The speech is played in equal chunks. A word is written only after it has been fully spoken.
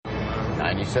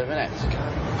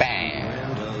97X.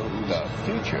 Band, the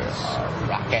future of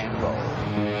rock and roll.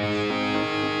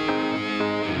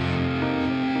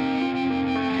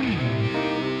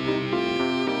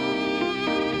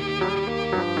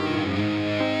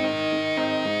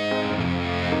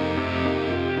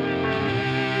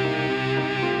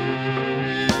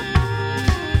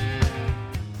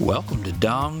 Welcome to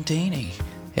Dong Teeny,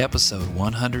 episode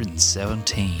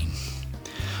 117.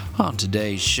 On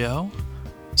today's show,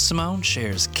 Simone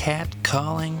shares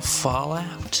cat-calling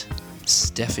fallout,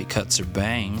 Steffi cuts her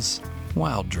bangs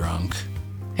while drunk,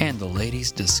 and the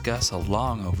ladies discuss a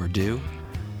long overdue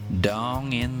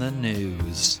Dong in the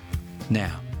News.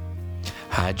 Now,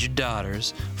 hide your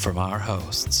daughters from our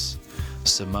hosts,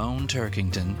 Simone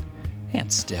Turkington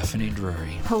and Stephanie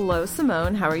Drury. Hello,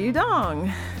 Simone. How are you, Dong?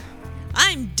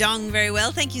 I'm Dong very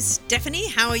well. Thank you, Stephanie.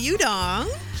 How are you, Dong?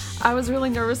 I was really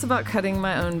nervous about cutting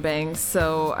my own bangs,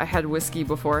 so I had whiskey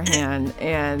beforehand,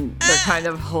 and they're kind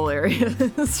of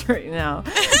hilarious right now.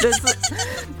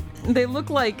 They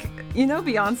look like, you know,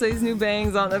 Beyonce's new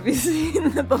bangs. I don't know if you've seen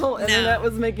that the whole internet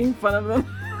was making fun of them.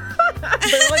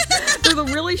 They're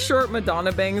the really short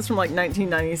Madonna bangs from like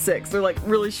 1996. They're like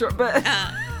really short, but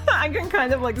I can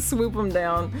kind of like swoop them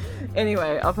down.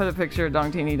 Anyway, I'll put a picture at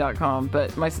dongteeny.com,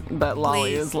 but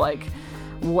Lolly is like,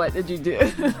 what did you do?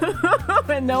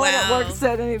 And no one at work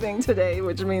said anything today,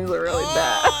 which means they're really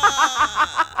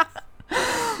bad.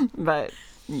 But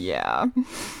yeah,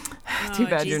 too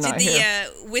bad you're not here.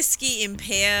 Did the whiskey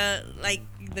impair like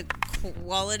the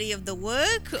quality of the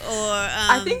work, or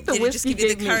I think the did it just whiskey give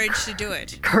you the gave me courage to do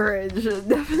it? Courage,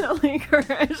 definitely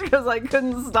courage, because I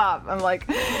couldn't stop. I'm like,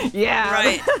 yeah,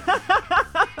 right.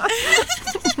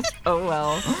 Oh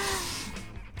well.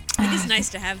 It is nice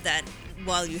to have that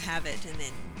while you have it, and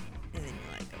then you're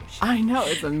like, oh shit. I know,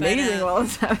 it's amazing while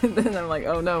it's happening. Then I'm like,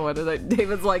 oh no, what did I?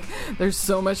 David's like, there's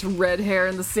so much red hair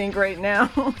in the sink right now.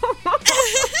 Kind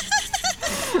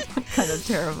of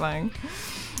terrifying.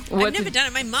 I've never done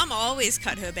it. My mom always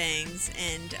cut her bangs,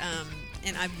 and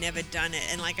I've never done it.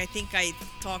 And like, I think I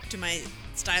talked to my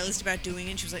stylist about doing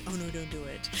it, and she was like, oh no, don't do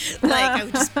it. Like, I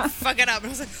would just fuck it up, and I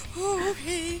was like, oh,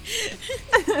 okay.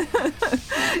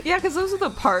 Yeah, because those are the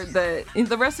part that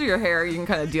the rest of your hair you can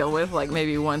kind of deal with, like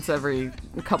maybe once every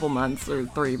couple months or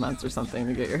 3 months or something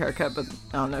to get your hair cut. But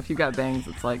I don't know, if you got bangs,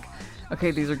 it's like,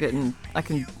 okay, these are getting, I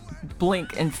can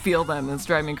blink and feel them, and it's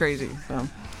driving me crazy. So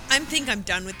I think I'm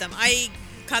done with them. I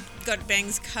got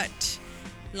bangs cut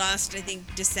last, I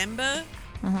think, December.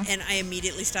 And I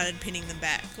immediately started pinning them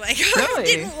back. Like, really? I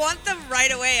didn't want them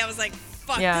right away. I was like,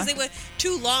 fuck, because they were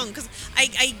too long. Because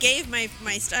I gave my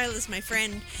stylist, my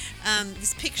friend,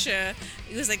 this picture.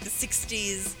 It was like the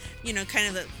 60s, you know, kind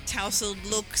of a tousled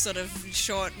look, sort of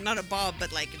short, not a bob,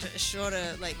 but like a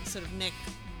shorter, like sort of neck,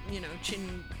 you know,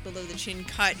 chin, below the chin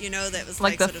cut, you know, that was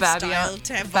like the sort of styled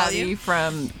to have volume. Fatty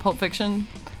from Pulp Fiction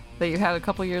that you had a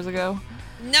couple years ago.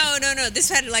 No. This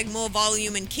had like more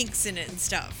volume and kinks in it and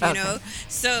stuff, you know?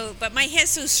 So, but my hair's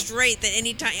so straight that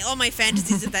anytime, all my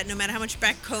fantasies of that, no matter how much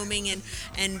back combing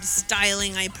and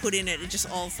styling I put in it, it just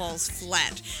all falls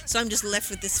flat. So I'm just left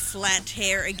with this flat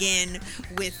hair again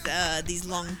with these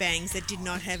long bangs that did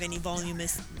not have any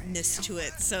volumousness to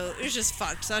it. So it was just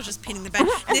fucked. So I was just pinning them back.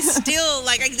 They still,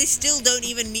 they still don't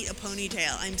even meet a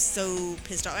ponytail. I'm so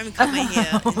pissed off. I haven't cut my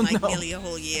hair in nearly a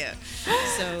whole year.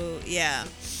 So, yeah.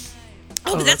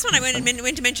 Oh, but that's what I went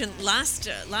to mention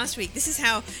last week. This is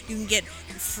how you can get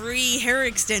free hair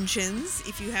extensions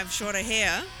if you have shorter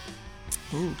hair.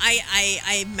 Ooh.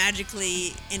 I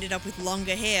magically ended up with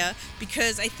longer hair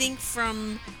because I think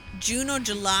from June or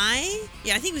July,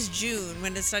 I think it was June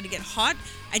when it started to get hot,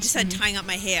 I just started tying up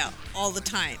my hair all the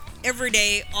time. Every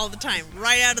day, all the time.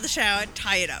 Right out of the shower,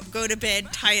 tie it up. Go to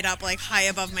bed, tie it up like high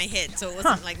above my head so it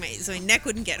wasn't so my neck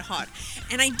wouldn't get hot.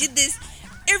 And I did this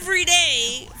every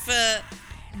day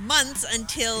for months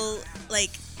until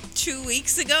like 2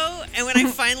 weeks ago, and when I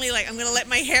finally I'm gonna let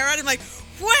my hair out, I'm like,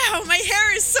 wow, my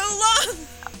hair is so long.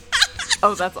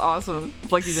 Oh, that's awesome.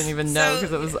 It's like you didn't even know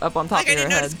because it was up on top of your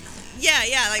head. Yeah.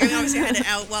 Obviously I had it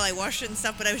out while I washed it and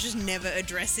stuff, but I was just never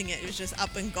addressing it. It was just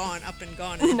up and gone.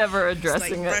 Never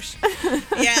addressing it.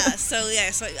 So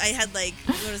I had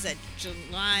what is that?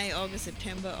 July, August,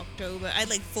 September, October. I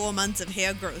had 4 months of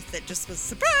hair growth that just was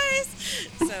surprise.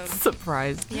 So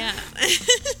surprise. Yeah.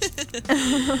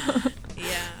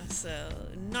 Yeah. So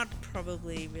not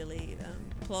probably really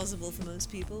plausible for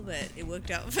most people, but it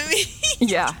worked out for me.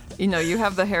 Yeah, you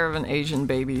have the hair of an Asian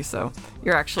baby, so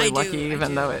you're actually lucky,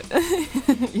 even though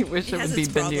you wish it would be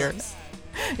bendier.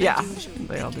 Yeah,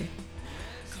 they all do.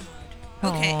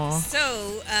 Okay, Aww.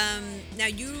 so now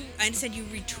I understand you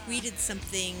retweeted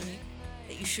something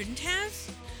that you shouldn't have.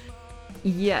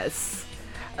 Yes.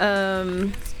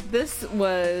 This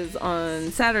was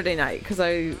on Saturday night, because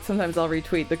sometimes I'll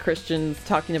retweet the Christians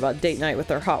talking about date night with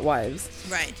their hot wives.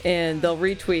 Right. And they'll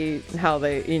retweet how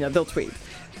they'll tweet.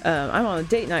 I'm on a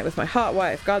date night with my hot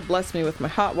wife. God bless me with my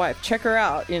hot wife. Check her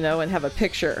out, and have a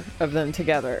picture of them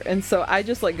together. And so I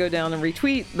just go down and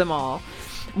retweet them all.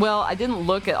 Well, I didn't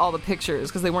look at all the pictures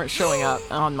because they weren't showing up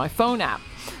on my phone app.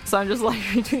 So I'm just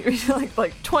retweeting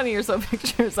like 20 or so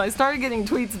pictures. I started getting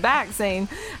tweets back saying,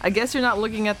 I guess you're not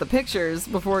looking at the pictures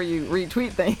before you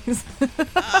retweet things.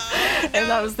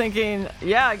 And I was thinking,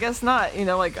 yeah, I guess not.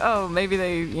 Oh, maybe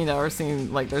they, are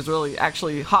seeing like there's really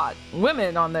actually hot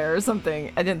women on there or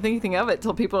something. I didn't think anything of it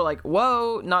till people are like,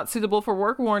 whoa, not suitable for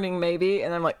work warning maybe.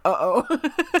 And I'm like, uh-oh.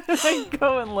 I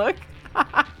go and look.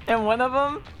 And one of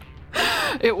them,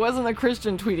 it wasn't a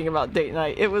Christian tweeting about date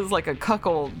night. It was like a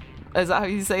cuckold. Is that how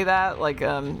you say that? Like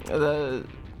the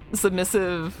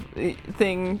submissive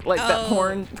thing, like that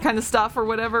porn kind of stuff or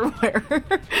whatever,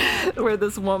 where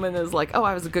this woman is like, oh,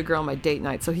 I was a good girl on my date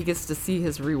night, so he gets to see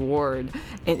his reward.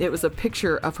 And it was a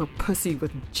picture of her pussy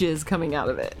with jizz coming out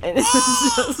of it. And it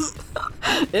was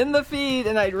just in the feed,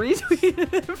 and I'd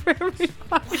retweeted it for everybody.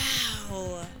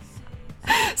 Wow.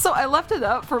 So I left it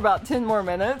up for about 10 more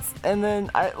minutes, and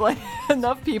then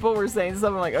enough people were saying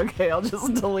something like, okay, I'll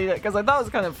just delete it, because I thought it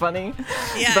was kind of funny.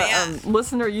 Yeah, but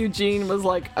listener Eugene was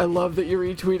like, I love that you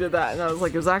retweeted that, and I was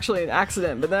like, it was actually an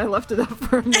accident, but then I left it up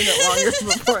for a minute longer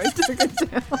before I took it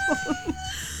down.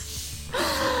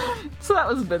 So that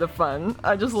was a bit of fun.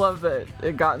 I just love that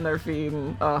it got in their feed,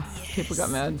 and people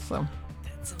got mad. So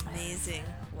that's amazing.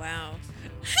 Wow.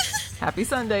 Happy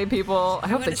Sunday, people. I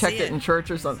hope they checked it in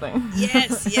church or something.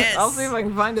 Yes. I'll see if I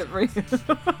can find it for you.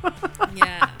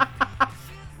 Yeah.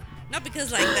 Not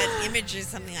because that image is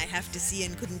something I have to see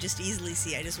and couldn't just easily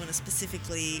see. I just want to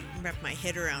specifically wrap my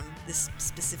head around this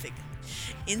specific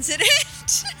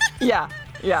incident. Yeah.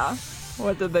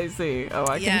 What did they see? Oh,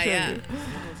 I can show you.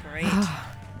 Oh, great.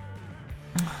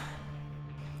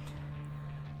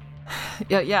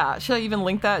 Yeah. Should I even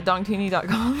link that at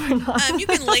dongtini.com or not? You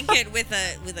can link it with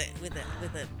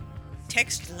a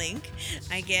text link,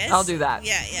 I guess. I'll do that.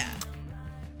 Yeah.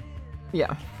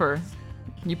 Yeah, for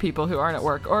you people who aren't at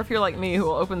work, or if you're like me, who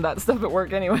will open that stuff at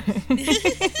work anyway.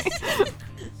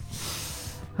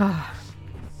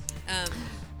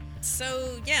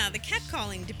 So yeah, the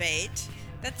catcalling debate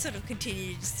that sort of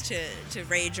continues to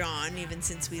rage on even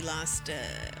since we last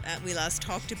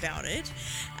talked about it.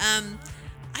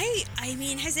 I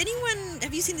mean,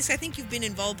 have you seen this? I think you've been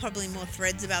involved probably in more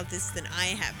threads about this than I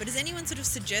have, but has anyone sort of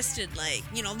suggested,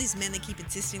 all these men that keep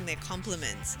insisting they're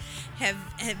compliments,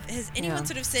 has anyone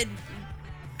sort of said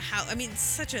how, I mean, it's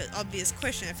such an obvious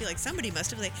question. I feel like somebody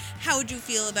must have, how would you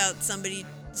feel about somebody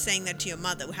saying that to your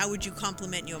mother? How would you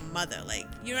compliment your mother?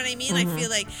 You know what I mean? Mm-hmm. I feel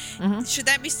like, should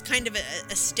that be kind of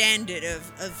a standard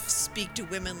of speak to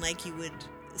women like you would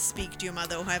speak to your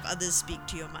mother, or have others speak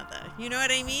to your mother? You know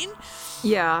what I mean?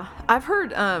 Yeah, I've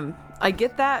heard, I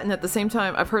get that, and at the same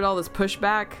time, I've heard all this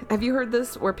pushback. Have you heard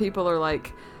this, where people are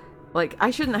like,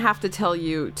 I shouldn't have to tell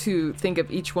you to think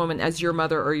of each woman as your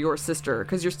mother or your sister,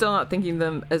 because you're still not thinking of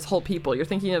them as whole people. You're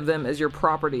thinking of them as your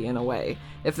property in a way,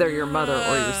 if they're your mother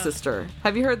or your sister.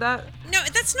 Have you heard that? No,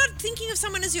 that's not thinking of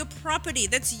someone as your property.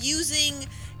 That's using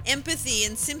empathy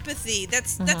and sympathy.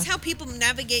 That's how people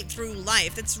navigate through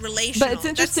life. That's relational. But it's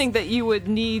interesting that you would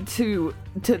need to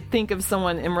think of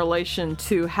someone in relation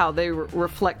to how they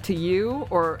reflect to you,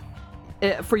 or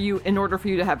for you, in order for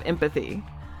you to have empathy.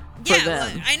 Yeah,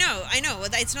 well, I know.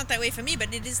 It's not that way for me,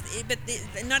 but it is. But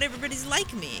not everybody's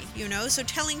like me, So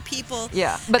telling people.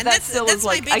 Yeah, but that still is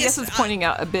I guess it's pointing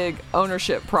out a big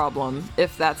ownership problem.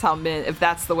 If that's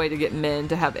the way to get men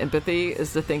to have empathy,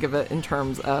 is to think of it in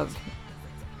terms of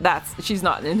she's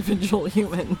not an individual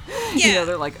human. Yeah.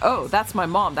 They're like, oh, that's my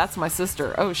mom, that's my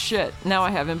sister. Oh shit, now I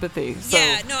have empathy. So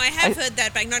yeah, no, I have heard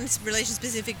that, but not in relation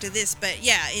specific to this. But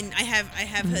yeah, I have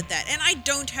heard that, and I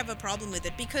don't have a problem with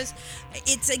it, because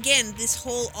it's again this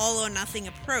whole all or nothing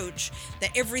approach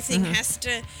that everything has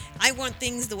to. I want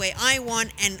things the way I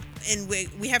want, and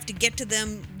we have to get to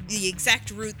them the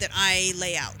exact route that I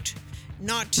lay out.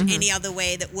 Not any other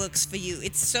way that works for you.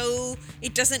 It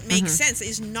doesn't make sense.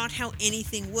 It's not how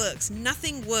anything works.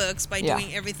 Nothing works by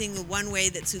doing everything the one way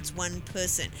that suits one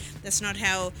person. That's not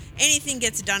how anything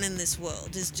gets done in this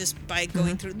world, is just by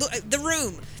going through the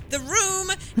room. The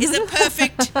room is a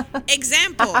perfect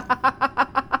example.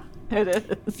 It is.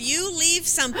 If you leave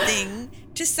something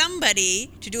to somebody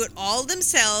to do it all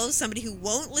themselves, somebody who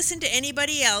won't listen to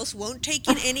anybody else, won't take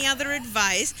in any other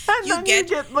advice, you get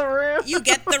the room. You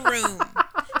get the room.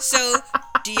 So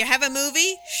Do you have a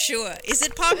movie? Sure. Is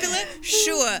it popular?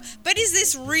 Sure. But is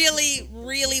this really,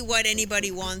 really what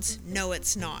anybody wants? No,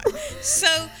 it's not.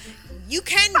 So you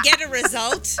can get a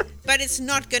result, but it's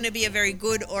not going to be a very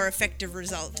good or effective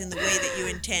result in the way that you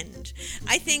intend.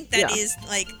 I think that is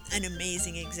like an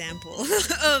amazing example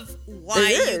of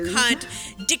why you can't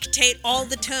dictate all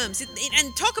the terms.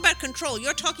 And talk about control.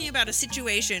 You're talking about a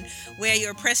situation where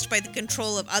you're oppressed by the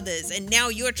control of others, and now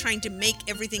you're trying to make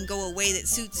everything go a way that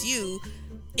suits you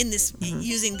in this,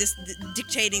 using this,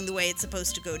 dictating the way it's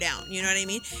supposed to go down. You know what I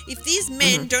mean? If these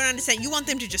men don't understand, you want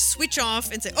them to just switch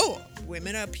off and say, oh,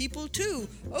 women are people too.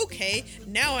 Okay,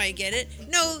 now I get it.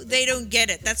 No, they don't get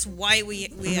it. That's why we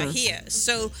are here.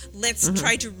 So let's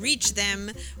try to reach them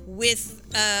with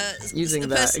using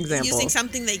that example, using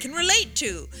something they can relate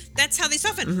to. That's how they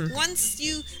soften. Once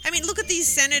look at these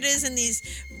senators and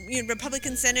these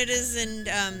Republican senators and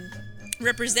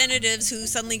representatives who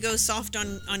suddenly go soft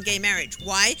on gay marriage.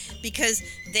 Why? Because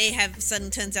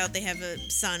turns out they have a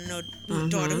son or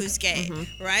daughter who's gay,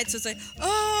 right? So it's like,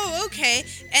 oh, okay.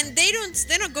 And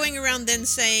they're not going around then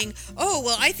saying, oh,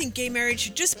 well, I think gay marriage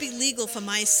should just be legal for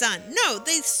my son. No,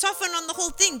 they soften on the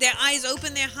whole thing. Their eyes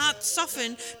open, their hearts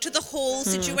soften to the whole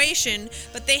situation,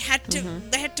 but they had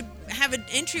to have an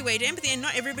entryway to empathy, and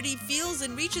not everybody feels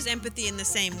and reaches empathy in the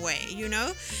same way,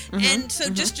 and so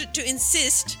just to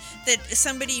insist that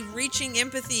somebody reaching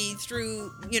empathy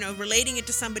through relating it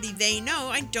to somebody they know,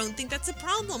 I don't think that's a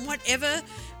problem. Whatever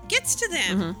gets to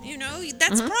them,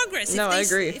 that's progress. No, I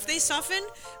agree. If they soften,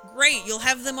 great, you'll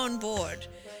have them on board.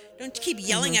 Don't keep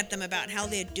yelling at them about how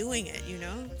they're doing it,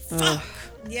 fuck.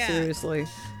 Yeah, seriously.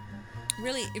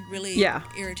 It really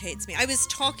irritates me. I was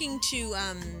talking to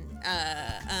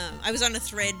I was on a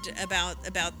thread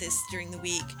about this during the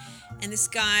week, and this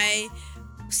guy,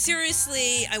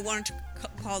 seriously, I wanted to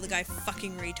call the guy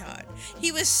fucking retard.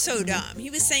 He was so dumb.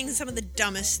 He was saying some of the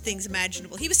dumbest things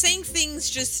imaginable. He was saying things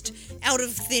just out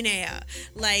of thin air,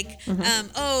 like,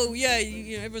 oh yeah,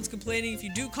 everyone's complaining if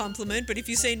you do compliment, but if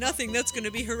you say nothing, that's going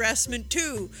to be harassment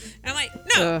too. And I'm like,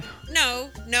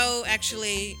 no,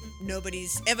 actually,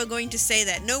 nobody's ever going to say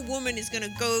that. No woman is going to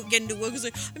go get into work and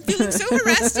say, I'm feeling so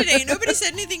harassed today. Nobody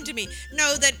said anything to me.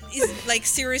 No, that is like,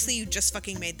 seriously, you just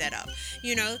fucking made that up,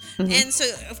 And so,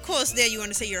 of course, there you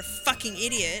want to say you're a fucking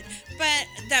idiot, but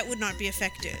that would not be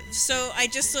effective. So I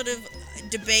just sort of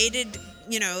debated,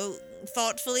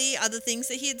 thoughtfully other things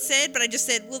that he had said, but I just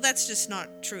said, well, that's just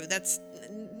not true. That's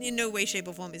in no way, shape,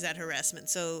 or form is that harassment.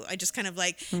 So I just kind of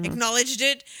acknowledged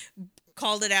it,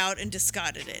 called it out, and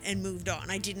discarded it and moved on.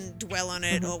 I didn't dwell on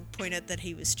it or point out that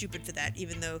he was stupid for that,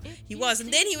 even though he was.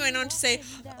 And then he went on to say,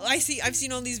 I've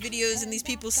seen all these videos and these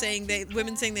people saying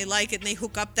women saying they like it and they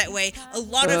hook up that way. A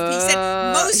lot of people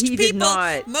said most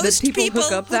people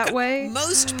hook up that way.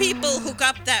 Most people hook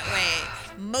up that way.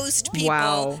 Most people.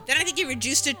 Wow. Then I think he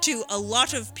reduced it to a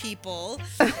lot of people.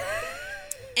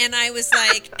 And I was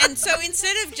like, and so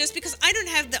instead of just, because I don't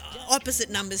have the opposite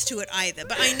numbers to it either,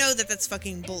 but I know that that's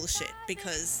fucking bullshit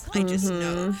because I just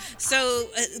know. So,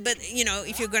 but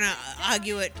if you're going to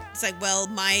argue it, it's like, well,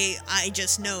 my I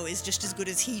just know is just as good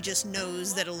as he just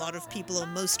knows that a lot of people or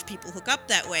most people hook up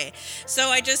that way. So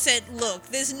I just said, look,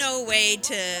 there's no way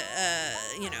to,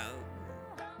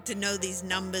 to know these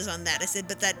numbers on that. I said,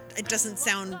 but that it doesn't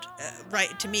sound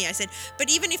right to me. I said, but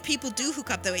even if people do hook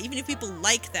up that way, even if people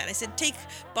like that, I said, take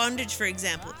bondage for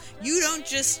example. You don't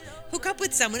just hook up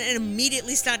with someone and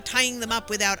immediately start tying them up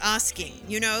without asking.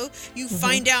 You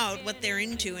find out what they're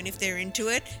into, and if they're into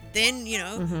it, then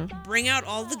bring out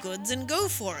all the goods and go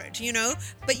for it.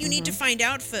 But you need to find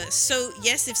out first. So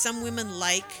yes, if some women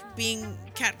like being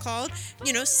catcalled,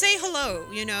 say hello.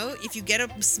 If you get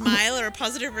a smile or a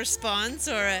positive response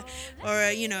or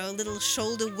a little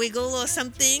shoulder wiggle or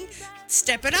something,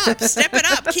 step it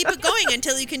up, keep it going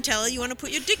until you can tell her you want to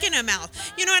put your dick in her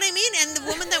mouth. You know what I mean? And the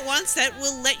woman that wants that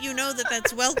will let you know that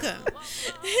that's welcome.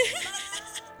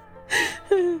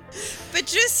 But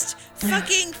just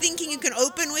fucking thinking you can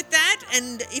open with that,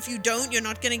 and if you don't, you're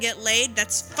not gonna get laid,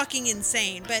 that's fucking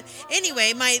insane. But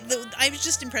anyway, I was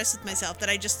just impressed with myself that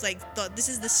I just thought this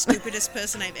is the stupidest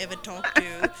person I've ever talked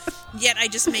to, yet I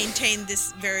just maintained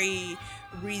this very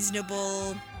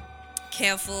reasonable,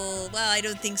 careful, well, I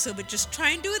don't think so, but just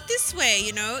try and do it this way,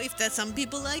 if that some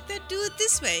people like that, do it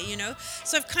this way,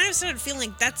 so I've kind of started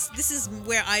feeling this is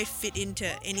where I fit into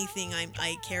anything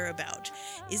I care about,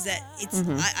 is that it's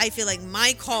I feel like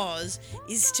my cause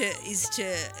is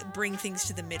to bring things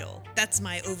to the middle. That's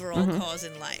my overall cause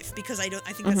in life, because I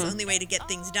think that's the only way to get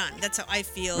things done. That's how I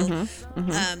feel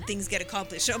things get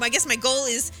accomplished. So I guess my goal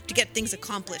is to get things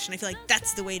accomplished, and I feel like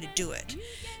that's the way to do it.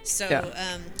 So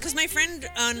because my friend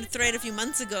on the thread few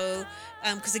months ago,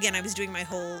 because again, I was doing my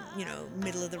whole,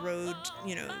 middle of the road,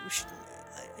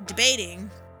 debating.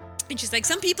 And she's like,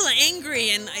 some people are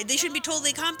angry and they shouldn't be told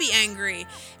they can't be angry.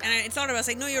 And I thought about it, I was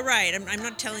like, no, you're right. I'm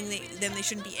not telling them they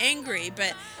shouldn't be angry.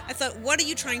 But I thought, what are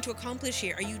you trying to accomplish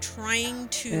here? Are you trying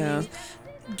to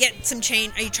get some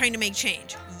change? Are you trying to make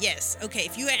change? Yes. Okay,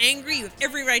 if you are angry, you have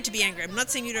every right to be angry. I'm not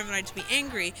saying you don't have the right to be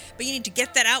angry, but you need to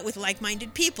get that out with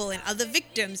like-minded people and other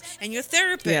victims and your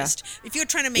therapist. If you're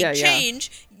trying to make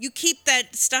change, you keep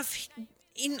that stuff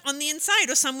on the inside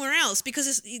or somewhere else,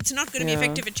 because it's not going to be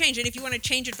effective at change. And if you want to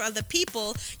change it for other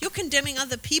people, you're condemning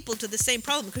other people to the same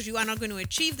problem, because you are not going to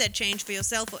achieve that change for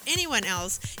yourself or anyone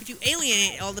else if you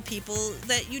alienate all the people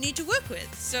that you need to work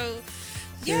with. So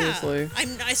Seriously.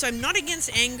 I'm not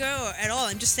against anger at all.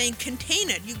 I'm just saying contain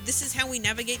it. This is how we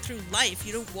navigate through life.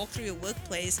 You don't walk through your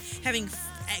workplace having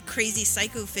crazy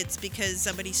psycho fits because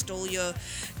somebody stole your,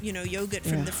 yogurt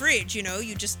from the fridge.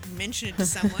 You just mention it to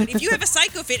someone. If you have a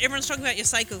psycho fit, everyone's talking about your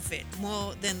psycho fit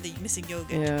more than the missing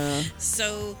yogurt. Yeah.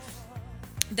 So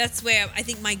that's where I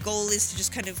think my goal is, to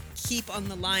just kind of keep on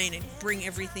the line and bring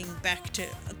everything back to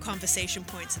a conversation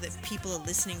point so that people are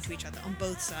listening to each other on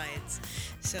both sides.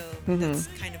 So that's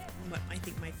kind of what I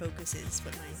think my focus is.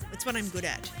 It's what I'm good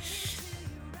at.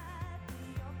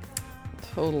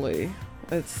 Totally.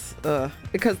 It's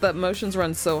because the emotions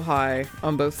run so high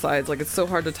on both sides. Like, it's so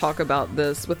hard to talk about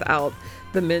this without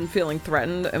the men feeling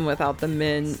threatened and without the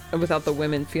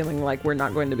women feeling like we're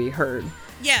not going to be heard.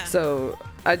 Yeah. So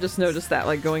I just noticed that,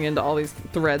 like, going into all these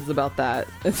threads about that,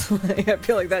 it's like, I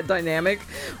feel like that dynamic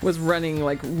was running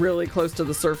like really close to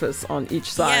the surface on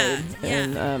each side.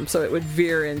 And so it would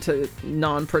veer into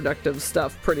non-productive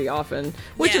stuff pretty often,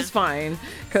 which is fine,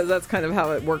 because that's kind of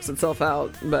how it works itself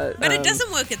out. But it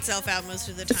doesn't work itself out most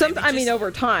of the time. Over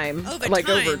time.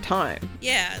 Over time.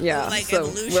 Yeah. Like so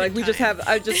evolution like we time.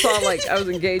 I just saw, like, I was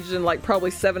engaged in like probably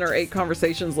 7 or 8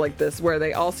 conversations like this where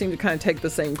they all seem to kind of take the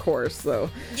same course. So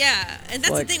yeah, and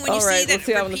that's like, the thing, when you see that let's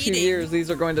see how in a few repeating. years these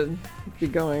are going to be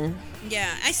going. Yeah,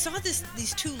 I saw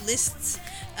these 2 lists.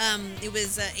 It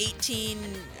was 18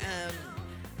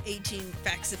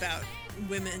 facts about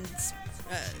women's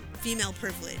female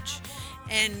privilege.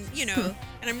 And, and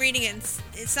I'm reading it, and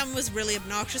some was really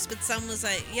obnoxious, but some was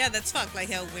like, yeah, that's fucked. Like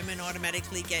how women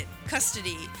automatically get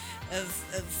custody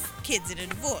of kids in a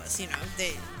divorce.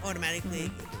 They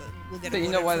automatically will get a But you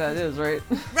know why that is, right?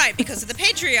 Right, because of the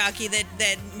patriarchy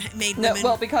that made No, women...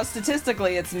 well, because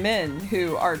statistically it's men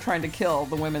who are trying to kill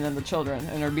the women and the children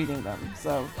and are beating them.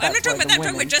 So I'm not talking about that. I'm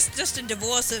talking women. about just a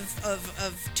divorce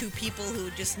of 2 people who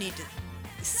just need to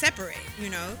separate,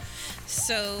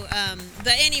 So,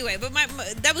 but anyway,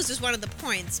 that was just one of the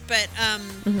points. But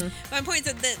my point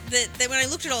is that when I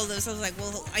looked at all those, I was like,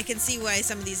 well, I can see why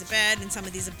some of these are bad and some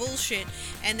of these are bullshit.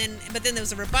 But then there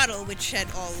was a rebuttal which had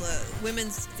all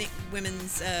women's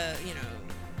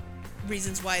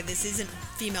reasons why this isn't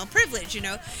female privilege,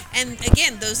 And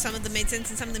again, some of them made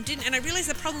sense and some of them didn't. And I realized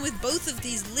the problem with both of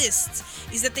these lists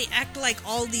is that they act like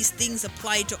all these things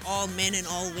apply to all men and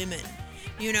all women,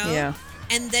 Yeah.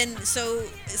 And then so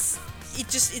it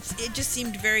just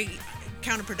seemed very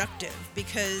counterproductive,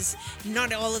 because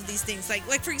not all of these things,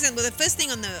 like for example, the first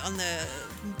thing on the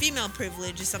female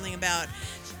privilege is something about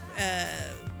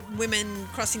women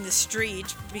crossing the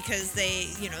street because they're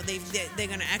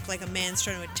going to act like a man's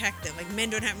trying to attack them. Like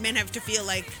men have to feel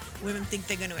like women think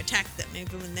they're going to attack them,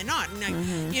 even when they're not.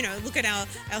 And look at our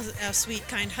sweet,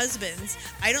 kind husbands.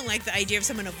 I don't like the idea of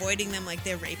someone avoiding them like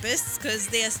they're rapists, because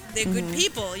they're good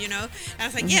people, And I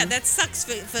was like, yeah, that sucks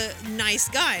for nice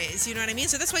guys, you know what I mean?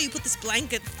 So that's why you put this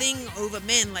blanket thing over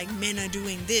men, like men are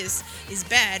doing this is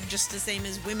bad, just the same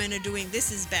as women are doing this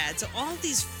is bad. So all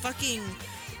these fucking,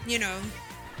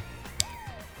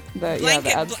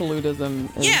 the absolutism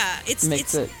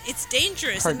makes it it's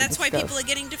dangerous, hard and that's to why discuss. people are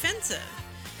getting defensive.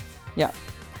 Yeah.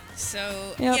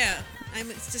 So Yep. yeah, I'm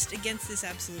just against this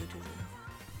absolutism.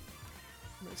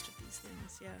 Most of these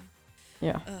things,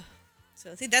 Yeah.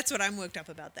 So see, that's what I'm worked up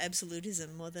about, the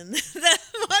absolutism more than the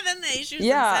issues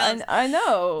Yeah, themselves. I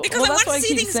know. Because well, I that's want why to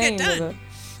see keep things get saying done.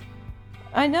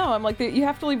 I know. I'm like, you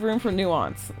have to leave room for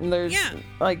nuance. And there's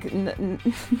like,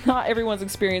 not everyone's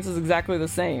experience is exactly the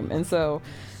same. And so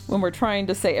when we're trying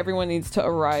to say everyone needs to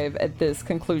arrive at this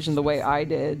conclusion the way I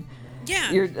did,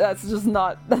 that's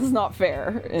not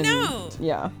fair. And, No.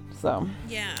 Yeah. So.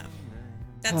 Yeah.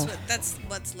 That's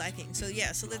what's lacking. So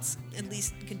so let's at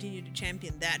least continue to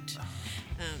champion that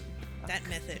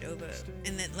method over,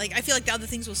 and then I feel like the other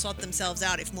things will sort themselves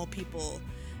out if more people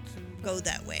go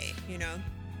that way,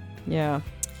 Yeah.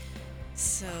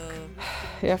 So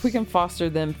Yeah, if we can foster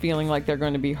them feeling like they're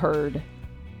going to be heard,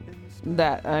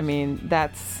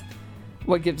 that's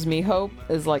what gives me hope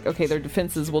is like, okay, their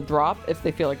defenses will drop if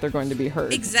they feel like they're going to be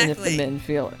heard. Exactly. And if the men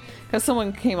feel it. Because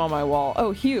someone came on my wall,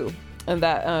 oh, Hugh, and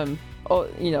that,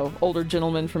 older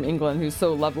gentleman from England who's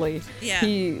so lovely. Yeah.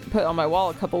 He put on my wall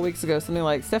a couple weeks ago something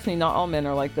like, Stephanie, not all men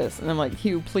are like this. And I'm like,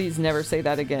 Hugh, please never say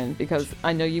that again, because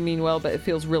I know you mean well, but it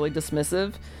feels really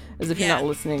dismissive, as if you're not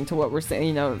listening to what we're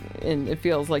saying, and it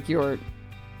feels like you're,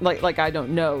 like I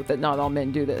don't know that not all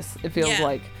men do this. It feels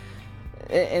like,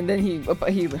 and then he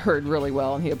heard really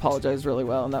well, and he apologized really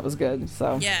well, and that was good.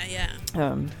 So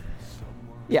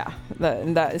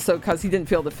so because he didn't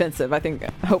feel defensive, I think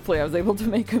hopefully I was able to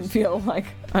make him feel like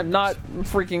I'm not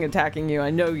freaking attacking you. I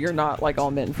know you're not like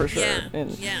all men for sure. But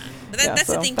that's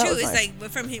the thing too, is nice. like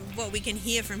from him, what we can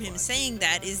hear from him saying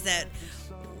that is that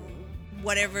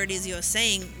whatever it is you're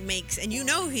saying makes, and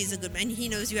he's a good man, he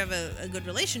knows you have a good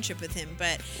relationship with him,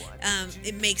 but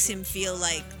it makes him feel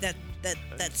like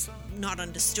that's not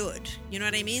understood. You know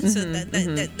what I mean? So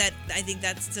that I think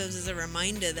that serves as a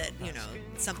reminder that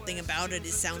something about it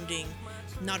is sounding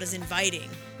not as inviting.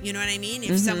 You know what I mean?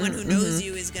 If someone who knows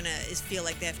you is feel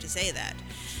like they have to say that.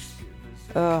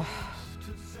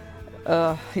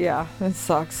 Yeah, it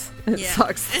sucks. It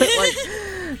sucks that, like,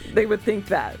 they would think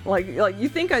that. Like you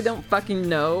think I don't fucking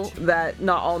know that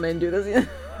not all men do this?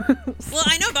 Well,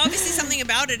 I know, but obviously something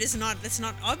about it that's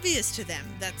not obvious to them.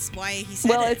 That's why he said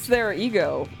Well, it's their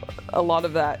ego. A lot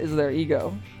of that is their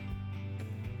ego.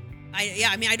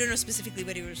 I mean, I don't know specifically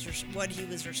what he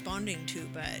was responding to,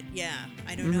 but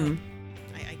I don't know.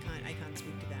 I can't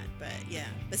speak to that,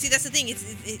 but see, that's the thing.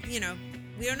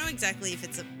 We don't know exactly if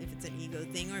it's an ego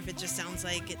thing or if it just sounds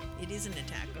like it is an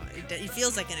attack. It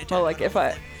feels like an attack. Well, like if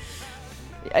I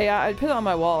put it on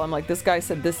my wall. I'm like, this guy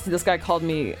said this guy called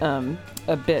me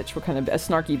a bitch, what kind of a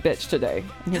snarky bitch today,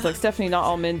 and he's like, Stephanie, not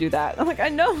all men do that. I'm like, I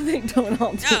know they don't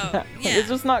all do that. Like, it's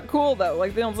just not cool though.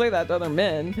 Like, they don't say that to other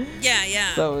men.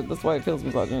 So that's why it feels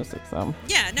misogynistic. So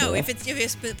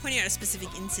if you're pointing out a specific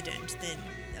incident then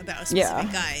about a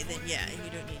specific guy, then you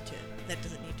don't need to. That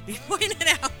doesn't need to be pointed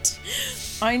out.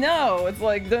 I know. It's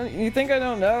like, don't you think I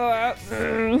don't know that?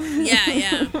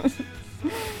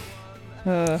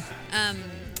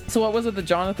 So what was it that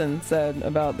Jonathan said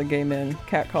about the gay men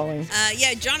catcalling?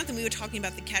 Jonathan, we were talking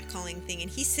about the catcalling thing, and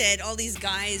he said all these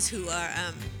guys who are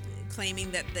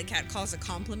claiming that the catcalls are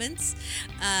compliments,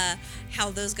 how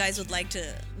those guys would like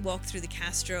to walk through the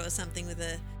Castro or something with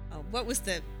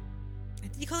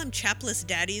did you call them chapless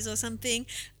daddies or something?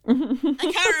 I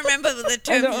can't remember the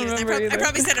term he used. I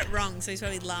probably said it wrong, so he's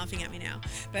probably laughing at me now.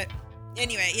 But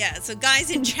anyway, so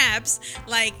guys in chaps,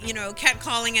 like,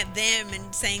 catcalling at them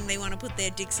and saying they want to put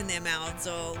their dicks in their mouths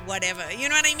or whatever. You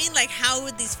know what I mean? Like, how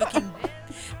would these fucking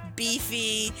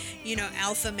beefy,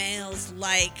 alpha males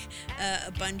like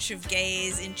a bunch of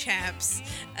gays in chaps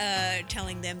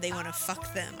telling them they want to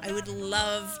fuck them? I would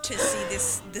love to see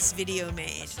this video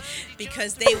made,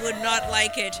 because they would not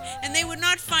like it and they would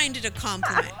not find it a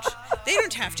compliment. They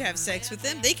don't have to have sex with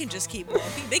them. They can just keep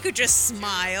walking. They could just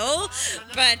smile,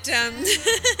 but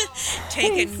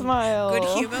take in good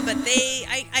humor. But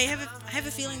I have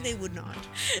a feeling they would not.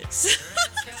 So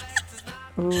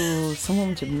Ooh,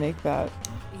 someone should make that.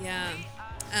 Yeah.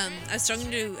 I was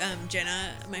talking to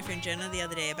Jenna, my friend Jenna, the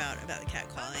other day about the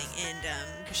catcalling, and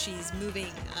because she's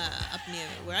moving up near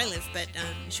where I live, but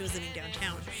she was living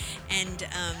downtown, and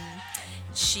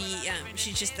she's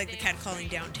just like, the catcalling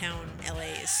downtown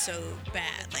LA is so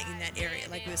bad, like in that area,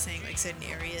 like we were saying, like certain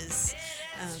areas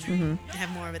have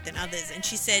more of it than others. And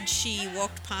she said she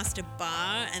walked past a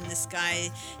bar and this guy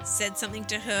said something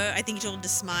to her. I think he told her to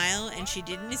smile and she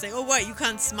didn't. He's like, oh, what, you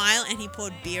can't smile? And he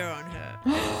poured beer on her.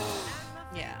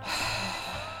 Yeah.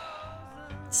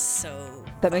 So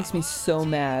that makes me so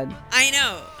mad. I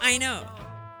know.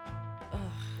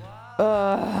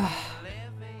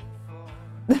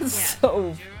 That's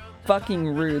so fucking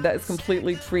rude. That is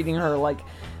completely treating her like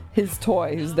his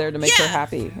toy who's there to make her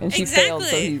happy, and she failed,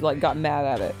 so he like got mad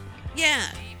at it. Yeah.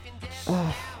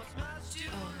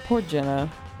 Poor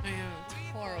Jenna. I know, it's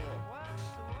horrible.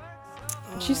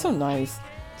 She's so nice.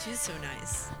 She's so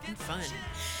nice and fun.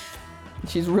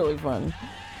 She's really fun.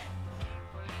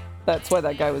 That's why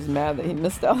that guy was mad that he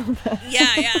missed out on that.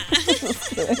 Yeah.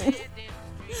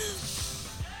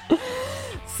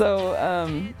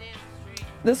 So,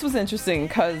 this was interesting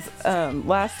because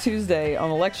last Tuesday on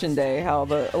Election Day, how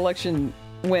the election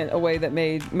went a way that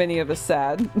made many of us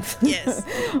sad. Yes.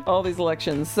 All these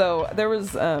elections. So there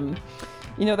was, the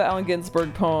Allen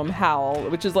Ginsberg poem Howl,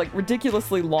 which is like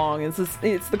ridiculously long. It's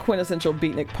the quintessential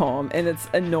beatnik poem, and it's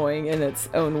annoying in its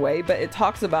own way, but it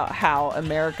talks about how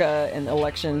America and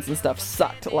elections and stuff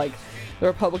sucked. Like, the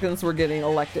Republicans were getting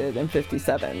elected in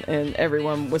 57, and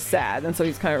everyone was sad. And so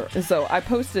he's kind of, and so I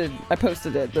posted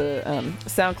it, the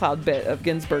SoundCloud bit of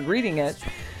Ginsburg reading it.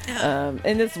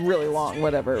 And it's really long,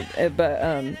 whatever. But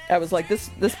I was like,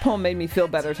 this poem made me feel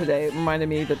better today. It reminded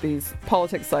me that these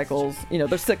politics cycles,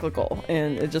 they're cyclical,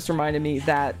 and it just reminded me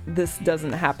that this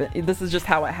doesn't happen. This is just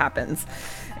how it happens,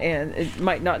 and it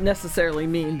might not necessarily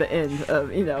mean the end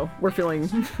of, we're feeling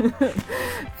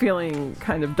feeling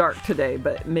kind of dark today,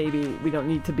 but maybe we don't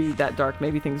need to be that dark.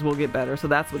 Maybe things will get better. So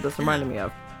that's what this reminded me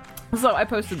of. So I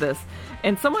posted this,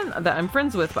 and someone that I'm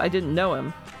friends with, but I didn't know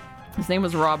him. His name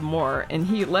was Rob Moore, and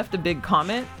he left a big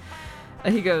comment.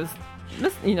 He goes,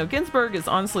 Ginsburg is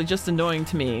honestly just annoying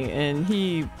to me. And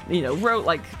he, wrote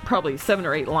like probably 7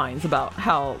 or 8 lines about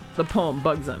how the poem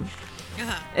bugs him.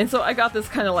 Uh-huh. And so I got this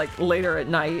kind of like later at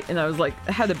night, and I was like,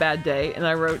 I had a bad day, and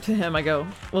I wrote to him, I go,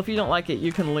 well, if you don't like it,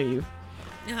 you can leave.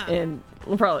 Uh-huh.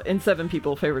 And 7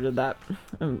 people favorited that.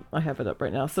 I have it up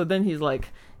right now. So then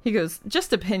he goes,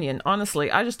 just opinion.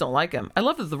 Honestly, I just don't like him. I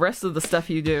love the rest of the stuff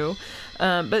you do.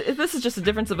 But this is just a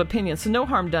difference of opinion, so no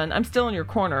harm done. I'm still in your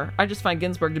corner. I just find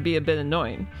Ginsburg to be a bit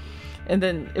annoying. And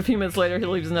then a few minutes later, he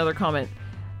leaves another comment.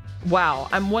 Wow,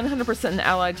 I'm 100% an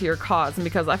ally to your cause. And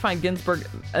because I find Ginsburg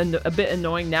a bit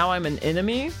annoying, now I'm an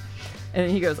enemy. And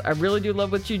he goes, I really do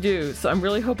love what you do, so I'm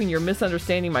really hoping you're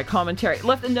misunderstanding my commentary.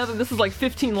 Left another, this is like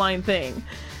 15-line thing.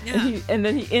 Yeah. And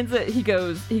then he ends it, he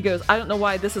goes, I don't know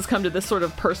why this has come to this sort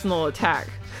of personal attack.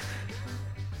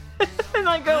 And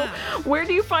I go, where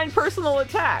do you find personal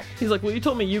attack? He's like, well, you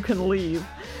told me you can leave.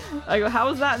 I go, how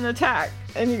is that an attack?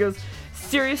 And he goes,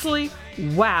 seriously?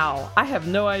 Wow, I have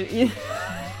no idea.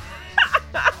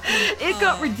 It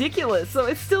got ridiculous. So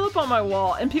it's still up on my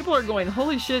wall, and people are going,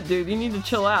 holy shit, dude, you need to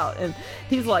chill out. And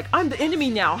he's like, I'm the enemy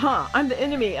now, huh? I'm the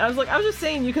enemy. I was like, I was just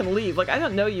saying you can leave. Like, I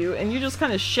don't know you, and you just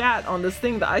kind of shat on this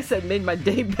thing that I said made my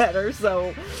day better,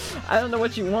 so I don't know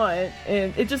what you want.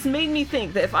 And it just made me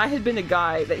think that if I had been a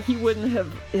guy, that he wouldn't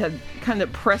have had kind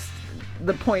of pressed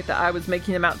the point that I was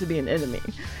making him out to be an enemy.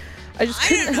 I just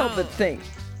couldn't help but think.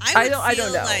 I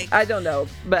don't know,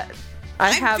 but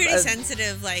I'm pretty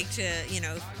sensitive,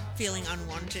 to, feeling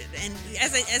unwanted. And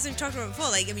as I've talked about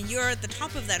before, you're at the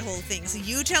top of that whole thing. So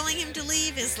you telling him to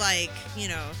leave is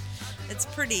it's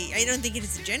pretty, I don't think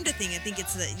it's a gender thing. I think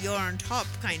it's that you're on top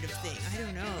kind of thing. I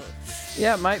don't know.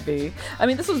 Yeah, it might be. I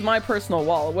mean, this was my personal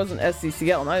wall. It wasn't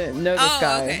SCCL, and I didn't know this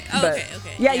guy. Okay. But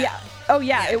Okay. Yeah. Oh,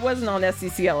 yeah, it wasn't on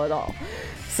SCCL at all.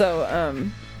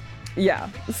 So, yeah.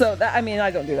 So, I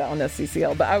don't do that on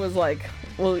SCCL, but I was like,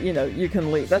 well, you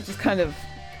can leave. That's just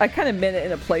I kind of meant it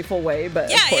in a playful way, but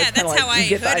yeah, of course, that's how I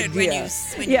heard it when you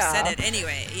said it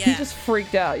anyway. Yeah. He just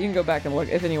freaked out. You can go back and look,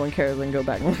 if anyone cares, I can go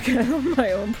back and look at it on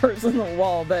my own personal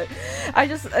wall. But I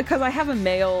just, because I have a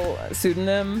male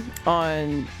pseudonym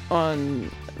on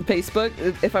Facebook,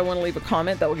 if I want to leave a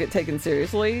comment that will get taken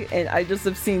seriously, and I just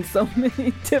have seen so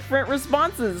many different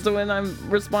responses to when I'm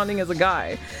responding as a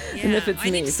guy, and if it's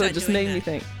me, so it just made me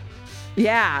think.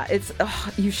 Yeah, it's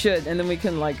you should, and then we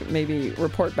can maybe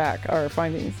report back our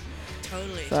findings.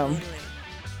 Totally.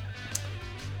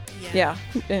 Yeah,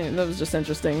 and that was just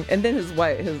interesting. And then his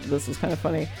wife, this was kind of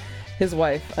funny. His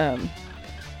wife got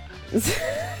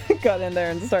in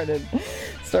there and started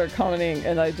commenting,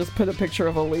 and I just put a picture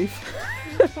of a leaf,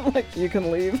 you can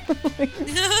leave.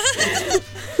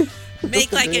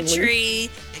 Make like a tree.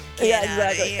 Yeah,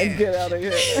 exactly. And get out of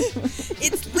here.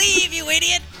 It's leave, you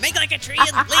idiot. Make like a tree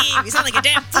and leave. You sound like a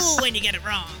damn fool when you get it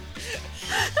wrong.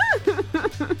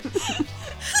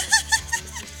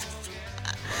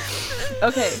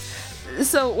 Okay.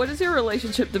 So, what is your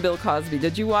relationship to Bill Cosby?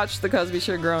 Did you watch The Cosby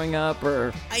Show growing up,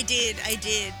 or? I did.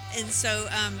 And so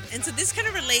this kind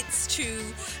of relates to,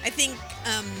 I think,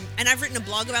 and I've written a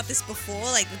blog about this before,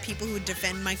 the people who would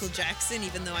defend Michael Jackson,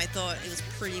 even though I thought it was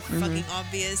pretty fucking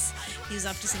obvious he was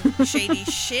up to some shady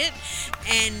shit.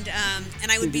 And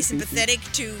I would be sympathetic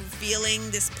to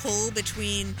feeling this pull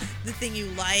between the thing you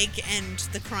like and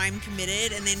the crime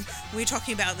committed. And then we were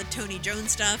talking about the Tony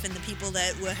Jones stuff and the people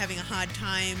that were having a hard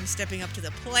time stepping up to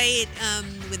the plate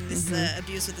when this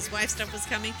abuse with his wife stuff was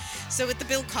coming. So with the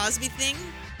Bill Cosby thing,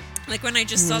 when I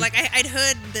just saw, I'd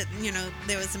heard that,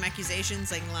 there was some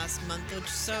accusations, in the last month or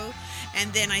so,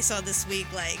 and then I saw this week,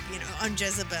 on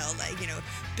Jezebel,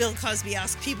 Bill Cosby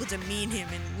asked people to meet him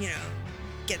and,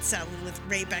 get saddled with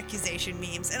rape accusation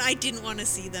memes, and I didn't want to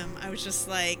see them. I was just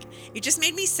like, it just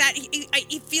made me sad.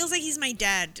 It feels like he's my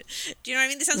dad. Do you know what I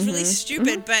mean? This sounds really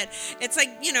stupid, but it's like,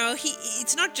 you know,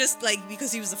 it's not just like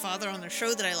because he was a father on the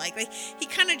show that I like. Like, he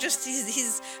kind of just,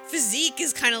 his physique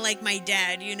is kind of like my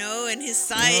dad, you know, and his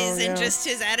size and just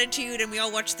his attitude, and we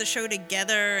all watch the show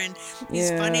together, and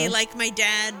he's funny like my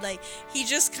dad. Like, he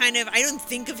just kind of, I don't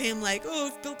think of him like, oh,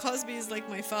 if Bill Cosby is like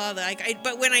my father.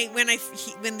 But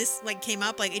when this like came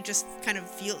up, like, it just kind of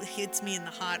hits me in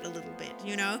the heart a little bit,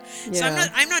 you know. So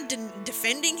I'm not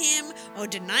defending him or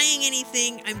denying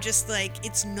anything. I'm just like,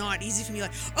 it's not easy for me.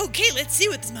 Like, okay, let's see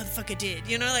what this motherfucker did,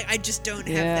 you know. Like, I just don't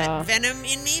have that venom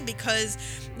in me, because,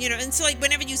 you know. And so, like,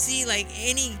 whenever you see like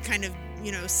any kind of,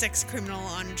 you know, sex criminal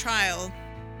on trial,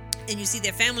 and you see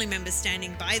their family members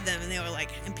standing by them, and they were like,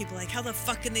 and people are like, how the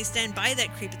fuck can they stand by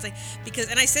that creep? It's like, because,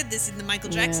 and I said this in the Michael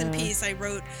Jackson piece I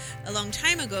wrote a long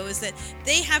time ago, is that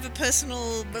they have a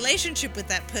personal relationship with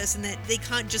that person that they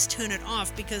can't just turn it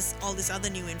off because all this other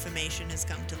new information has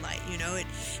come to light, you know.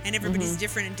 And everybody's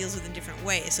different and deals with it in different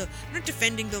ways. So I'm not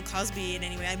defending Bill Cosby in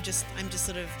any way. I'm just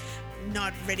sort of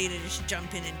not ready to just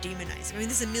jump in and demonize. I mean,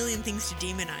 there's a million things to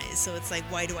demonize, so it's like,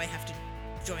 why do I have to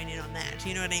join in on that?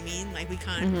 You know what I mean? Like, we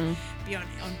can't be on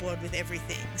board with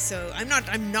everything. So I'm not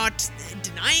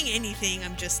denying anything.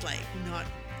 I'm just like not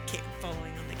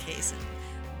following on the case and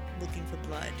looking for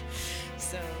blood.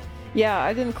 So yeah,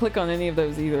 I didn't click on any of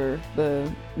those either,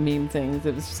 the meme things.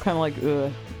 It was just kind of like,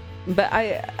 ugh. But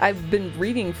I've been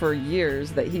reading for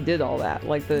years that he did all that,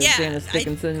 like the Janice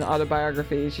Dickinson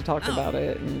autobiography. She talked about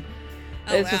it, and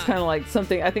it's just kind of like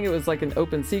something. I think it was like an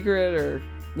open secret, or,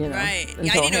 you know, right.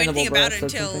 Yeah, I didn't know anything about it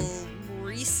until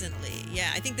recently. Yeah,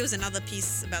 I think there was another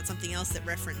piece about something else that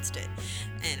referenced it,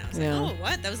 and I was like, oh,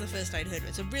 what? That was the first I'd heard of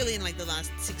it. So really, in like the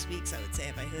last 6 weeks, I would say,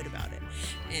 have I heard about it.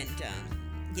 And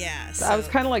so I was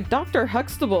kind of like Dr.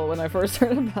 Huxtable when I first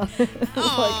heard about it.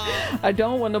 Like, I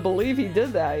don't want to believe he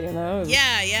did that, you know.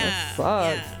 That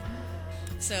sucks. Yeah.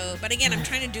 So, but again, I'm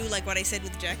trying to do like what I said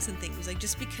with the Jackson thing. It was like,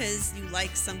 just because you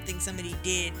like something somebody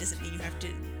did doesn't mean you have to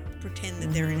pretend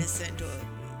that they're innocent, or,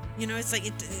 you know, it's like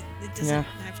it doesn't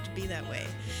have to be that way.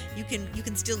 You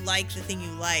can still like the thing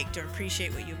you liked, or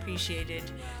appreciate what you appreciated,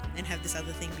 and have this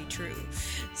other thing be true.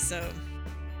 So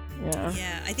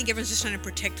I think everyone's just trying to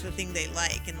protect the thing they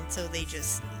like, and so they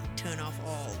just turn off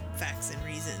all facts and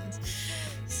reasons.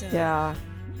 So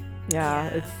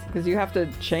it's because you have to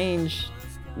change.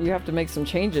 You have to make some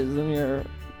changes in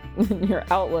your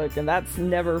outlook, and that's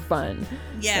never fun.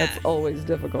 That's always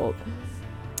difficult.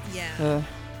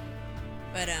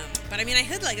 But I mean, I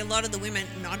heard like a lot of the women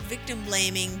not victim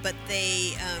blaming, but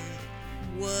they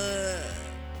were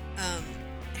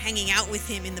hanging out with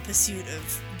him in the pursuit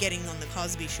of getting on the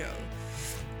Cosby Show.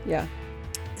 Yeah.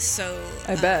 So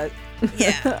I bet.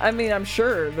 Yeah. I mean, I'm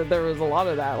sure that there was a lot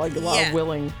of that, like a lot of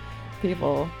willing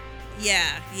people.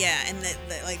 Yeah, and that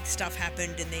like stuff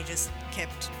happened, and they just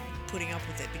kept putting up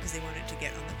with it because they wanted to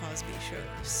get on the Cosby Show.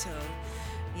 So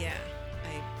yeah,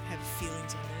 I have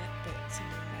feelings on that, but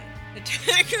someone might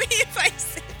attack me if I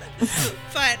say that.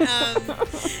 But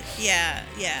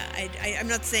I'm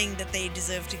not saying that they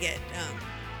deserve to get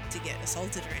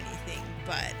assaulted or anything,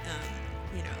 but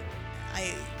you know,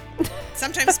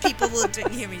 sometimes people will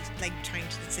hear me like trying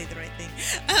to say the right thing,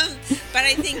 but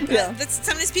I think that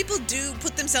sometimes people do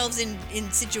put themselves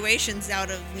in situations out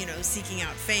of, you know, seeking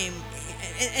out fame,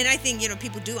 and I think, you know,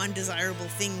 people do undesirable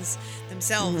things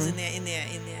themselves in their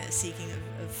seeking of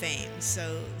fame.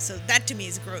 So that to me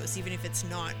is gross, even if it's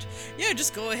not. Yeah,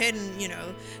 just go ahead and, you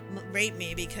know, rape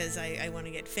me because I want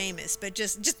to get famous. But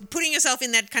just putting yourself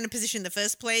in that kind of position in the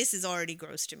first place is already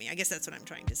gross to me. I guess that's what I'm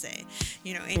trying to say.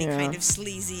 You know, any kind of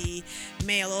sleazy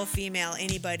male or female,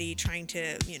 anybody trying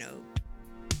to, you know,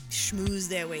 schmooze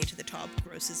their way to the top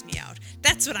grosses me out.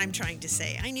 That's what I'm trying to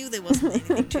say. I knew there wasn't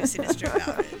anything too sinister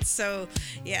about it. So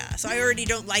I already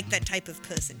don't like that type of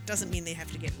person. Doesn't mean they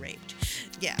have to get raped.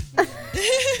 Yeah.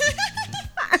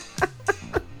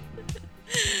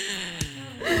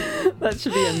 That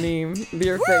should be a meme. Be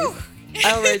your face.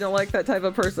 I already don't like that type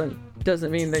of person.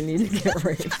 Doesn't mean they need to get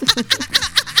raped.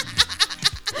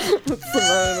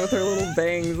 Simone with her little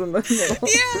bangs in the middle.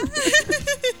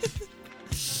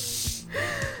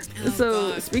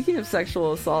 So, speaking of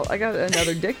sexual assault, I got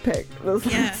another dick pic this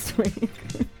last week.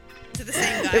 Is it the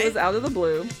same guy? It was out of the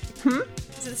blue. Is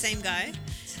it the same guy?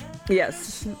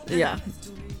 Yes. Yeah.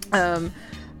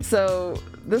 So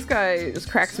this guy just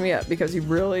cracks me up because he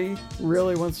really,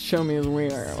 really wants to show me his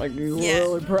wiener. Like, he's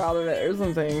really proud of it or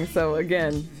something. So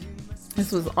again,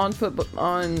 this was on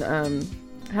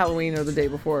Halloween or the day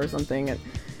before or something,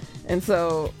 and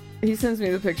so he sends me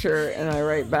the picture, and I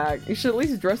write back, you should at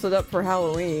least dress it up for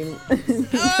Halloween.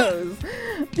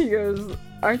 He goes,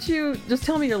 aren't you, just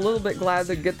tell me you're a little bit glad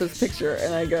to get this picture.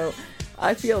 And I go,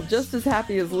 I feel just as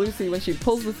happy as Lucy when she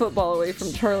pulls the football away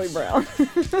from Charlie Brown.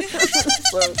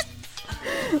 So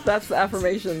that's the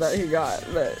affirmation that he got.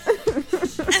 But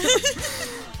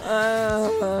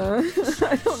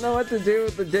I don't know what to do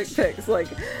with the dick pics. Like,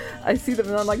 I see them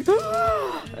and I'm like,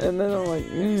 and then I'm like,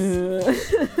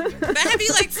 But have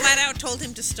you, like, flat out told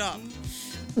him to stop?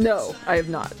 No, I have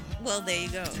not. Well, there you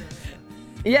go.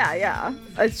 Yeah.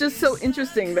 It's just so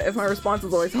interesting that if my response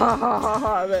is always ha ha ha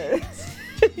ha, that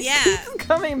Yeah. he's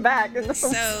coming back and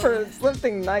for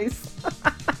something nice.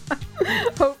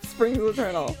 Hope springs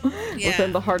eternal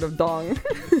within the heart of Dong.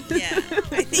 Yeah.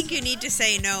 I think you need to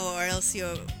say no, or else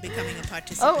you're becoming a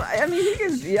participant. Oh, I mean, he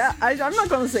can. Yeah, I'm not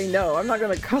going to say no. I'm not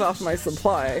going to cut off my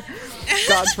supply.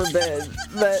 God forbid.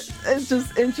 But it's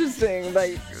just interesting.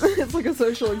 Like, it's like a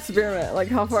social experiment. Like,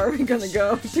 how far are we going to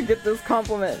go to get this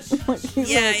compliment? Like,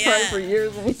 he's going to try for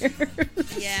years and years.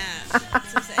 Yeah.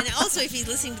 And also, if he's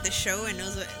listening to the show and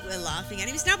knows what we're laughing at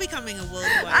him, he's now becoming a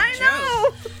worldwide I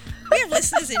know. joke. We have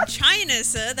listeners in China,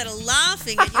 sir, that are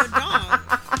laughing at your dog.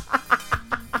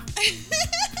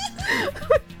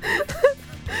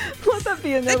 Let that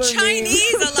be another The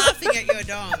Chinese meme. are laughing at your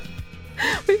dog.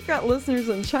 We've got listeners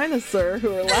in China, sir,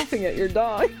 who are laughing at your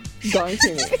dog. Dong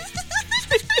Teeny.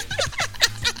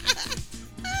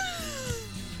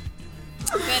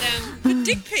 But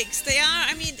dick pics, they are.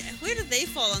 I mean, where do they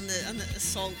fall on the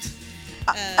assault?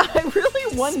 I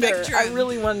really wonder. Spectrum. I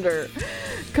really wonder,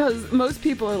 because most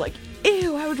people are like,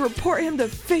 "Ew, I would report him to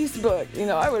Facebook." You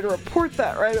know, I would report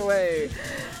that right away.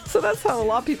 So that's how a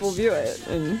lot of people view it.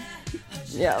 And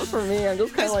yeah, for me, I'm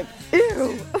just kind of like,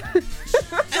 "Ew."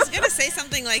 I was gonna say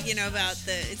something like, you know, about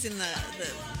it's in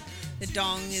the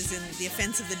dong is in the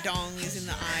offense of the dong is in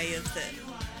the eye of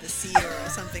the seer or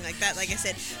something like that. Like I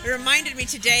said, it reminded me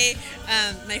today.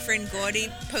 My friend Gordy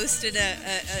posted a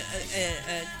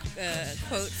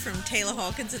quote from Taylor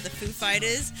Hawkins of the Foo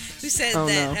Fighters, who said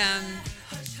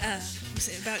was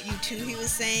it about U2? He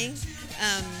was saying.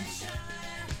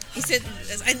 He said,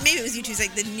 maybe it was U2. He's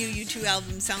like, the new U2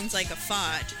 album sounds like a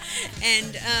fart,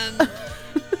 and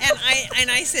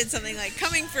I said something like,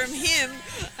 coming from him.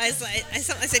 I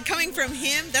said, coming from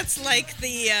him, that's like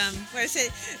the what I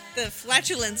say, the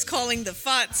flatulence calling the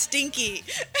fart stinky.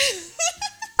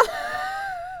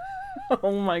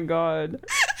 Oh my God,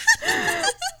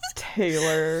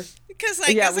 Taylor. Because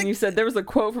like, when you said there was a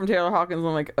quote from Taylor Hawkins,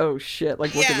 I'm like, oh shit,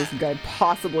 like what could this guy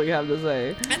possibly have to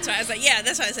say? That's why I was like,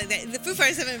 that's why I was like, the Foo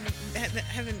Fighters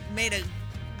haven't made a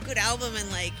good album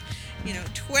in like,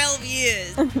 12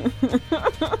 years.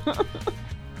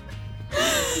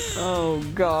 Oh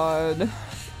God,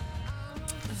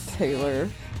 Taylor.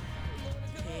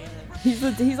 He's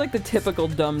like the typical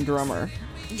dumb drummer.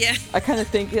 Yeah. I kind of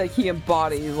think like he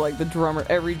embodies like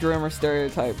every drummer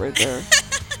stereotype right there.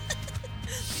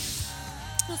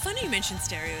 Well, funny you mentioned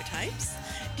stereotypes.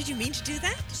 Did you mean to do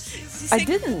that? I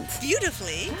didn't.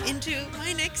 Beautifully into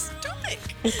my next topic.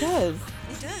 It does.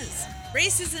 It does.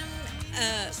 Racism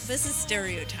versus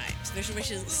stereotypes.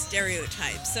 Versus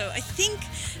stereotypes. So I think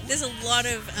there's a lot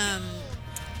of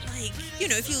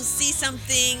if you see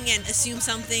something and assume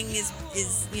something is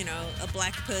a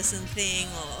black person thing,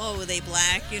 or were they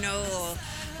black, or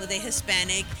were they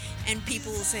Hispanic, and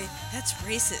people will say that's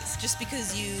racist just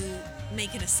because you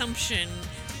make an assumption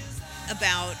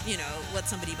about what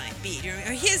somebody might be.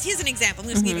 Here's an example. I'm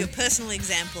going to give you a personal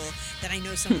example that I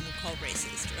know someone would call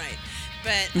racist, right?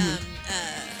 But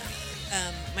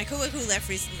my coworker who left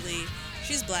recently,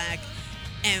 she's black,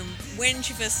 and when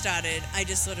she first started, I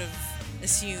just sort of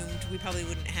assumed we probably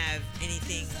wouldn't have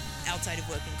anything outside of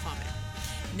work in common.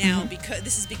 Now,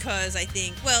 because I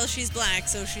think, well, she's black,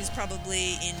 so she's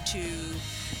probably into,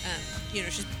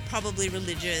 she's probably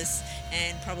religious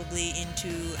and probably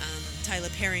into Tyler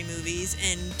Perry movies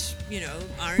and,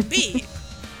 R&B.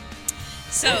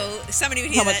 So somebody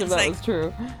would hear that. How much of that was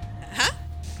true? Huh?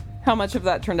 How much of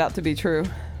that turned out to be true?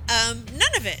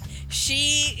 None of it.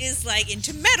 She is like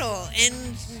into metal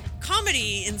and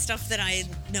comedy and stuff that I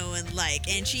know and like,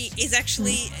 and she is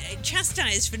actually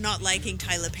chastised for not liking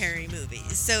Tyler Perry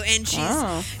movies. So, and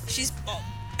she's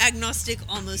agnostic,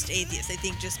 almost atheist. I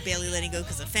think just barely letting go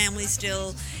because the family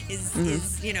still is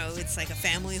it's like a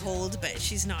family hold, but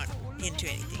she's not into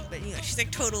anything. But she's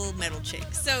like total metal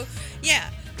chick. So yeah,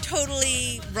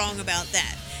 totally wrong about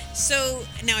that. So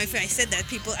now if I said that,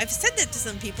 I've said that to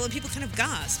some people and people kind of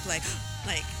gasp like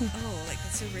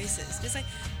that's so racist. It's like,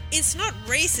 it's not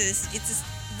racist, it's a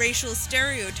racial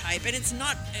stereotype, and it's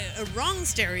not a wrong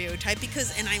stereotype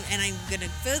because, and I'm going to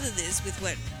further this with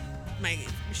what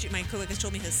my coworkers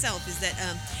told me herself is that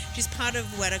she's part of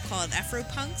what are called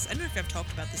Afro-punks. I don't know if I've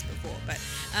talked about this before, but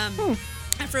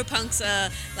Afro-punks are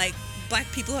like black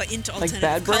people who are into alternative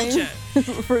Bad Brain? culture. Is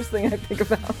the first thing I think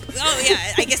about. Oh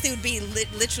yeah, I guess they would be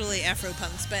literally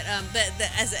Afro-punks, but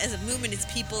as a movement, it's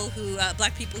people who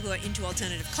black people who are into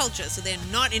alternative culture. So they're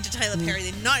not into Tyler Perry,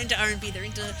 they're not into R&B, they're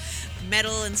into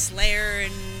metal and Slayer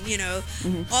and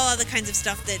all other kinds of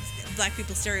stuff that black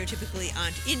people stereotypically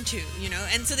aren't into.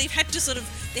 And so they have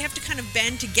to kind of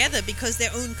band together because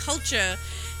their own culture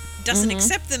doesn't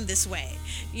accept them this way.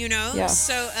 Yeah.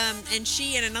 So and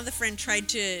she and another friend tried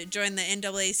to join the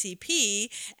NAACP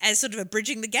as sort of a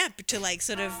bridging the gap to like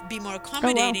sort of be more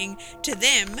accommodating to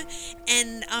them.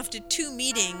 And after 2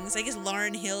 meetings, I guess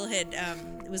Lauryn Hill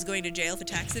was going to jail for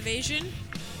tax evasion,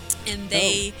 and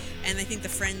I think the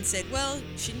friend said, well,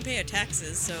 she didn't pay her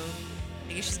taxes, so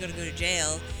I guess she's going to go to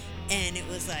jail. And it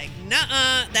was like,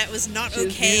 nuh-uh, that was not okay. She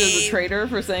was viewed as a traitor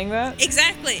for saying that?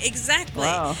 Exactly.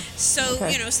 Wow. So,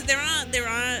 so there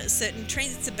are certain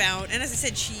traits about, and as I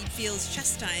said, she feels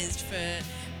chastised for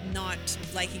not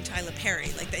liking Tyler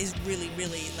Perry. Like, that is really,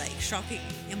 really, like, shocking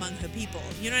among her people.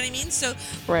 You know what I mean? So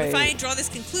if I draw this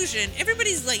conclusion,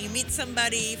 everybody's like, you meet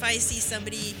somebody, if I see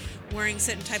somebody wearing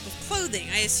certain type of clothing,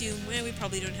 I assume, we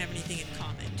probably don't have anything in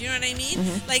common. Do you know what I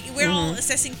mean? Like, we're all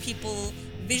assessing people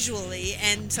visually,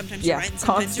 and sometimes you're right and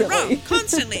sometimes you're wrong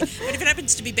constantly. But if it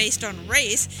happens to be based on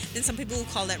race, then some people will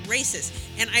call that racist,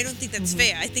 and I don't think that's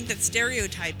fair. I think that's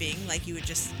stereotyping, like you were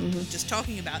just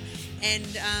talking about, and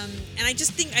I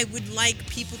just think I would like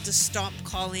people to stop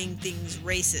calling things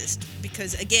racist,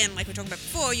 because again, like we were talking about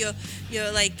before,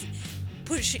 you're like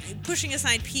pushing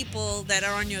aside people that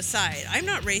are on your side. I'm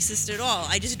not racist at all.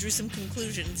 I just drew some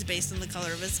conclusions based on the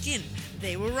color of her skin.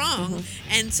 They were wrong,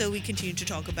 and so we continue to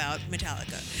talk about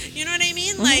Metallica. You know what I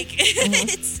mean? Like,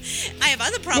 I have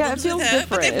other problems with her,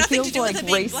 but they have nothing to do with her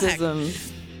being racism. black.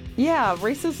 Yeah,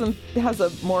 racism has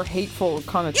a more hateful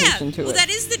connotation to it. Well, that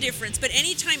is the difference. But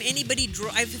anytime anybody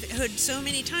I've heard so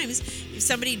many times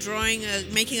somebody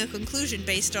making a conclusion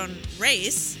based on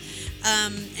race.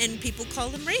 And people call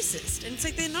them racist. And it's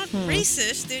like, they're not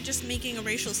racist, they're just making a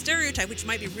racial stereotype, which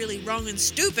might be really wrong and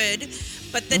stupid,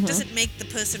 but that doesn't make the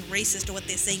person racist or what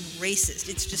they're saying racist.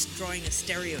 It's just drawing a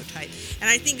stereotype. And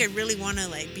I think I really want to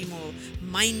like be more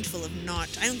mindful of I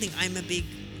don't think I'm a big,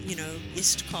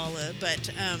 ist caller,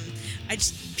 but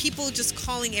people just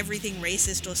calling everything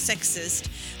racist or sexist.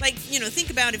 Like, think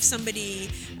about if somebody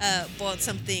bought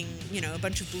something, a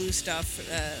bunch of blue stuff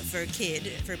for a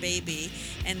kid, for a baby,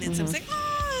 and then someone's like,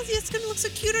 oh, it's going to look so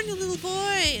cute on your little boy.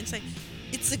 And it's like,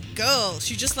 it's a girl.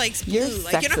 She just likes blue. You're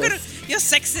like, you're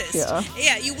sexist.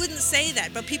 Yeah, you wouldn't say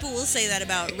that, but people will say that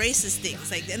about racist things.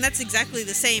 Like, and that's exactly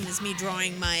the same as me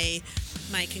drawing my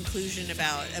conclusion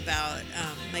about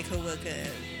my coworker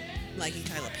liking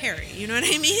Tyler Perry. You know what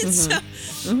I mean? So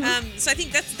I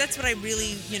think that's what I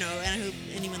really, and I hope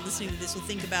anyone listening to this will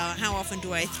think about, how often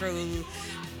do I throw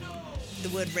the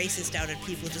word racist out at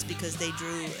people just because they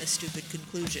drew a stupid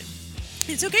conclusion.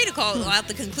 It's okay to call out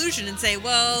the conclusion and say,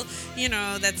 well,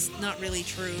 that's not really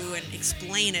true, and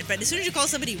explain it. But as soon as you call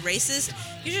somebody racist,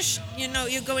 you're just,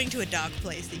 you're going to a dark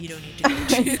place that you don't need to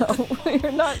go to.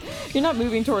 I know. You're not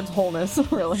moving towards wholeness,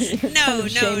 really. You're kind of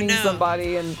shaming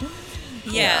somebody and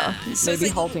so maybe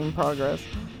halting progress.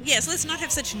 Yeah, so let's not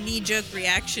have such knee-jerk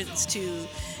reactions to,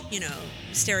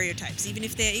 stereotypes. Even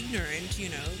if they're ignorant,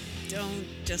 don't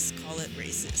just call it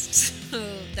racist.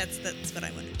 So that's what I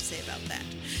wanted to say about that.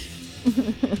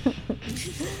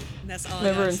 That's all.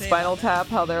 Remember in Spinal Tap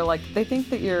Tap how they're like, they think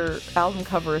that your album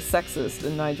cover is sexist,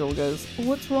 and Nigel goes,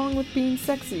 what's wrong with being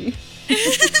sexy?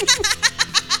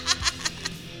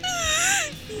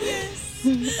 Yes.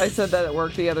 I said that at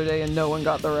work the other day and no one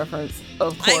got the reference,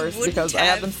 of course, because I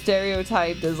have them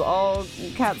stereotyped as all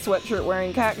cat sweatshirt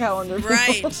wearing cat calendar people.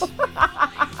 Right.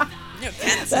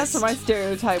 That's where my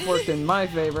stereotype worked in my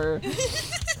favor.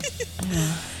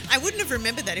 I wouldn't have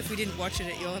remembered that if we didn't watch it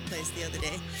at your place the other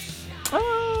day.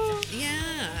 Oh.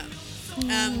 Yeah.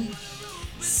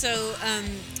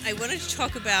 I wanted to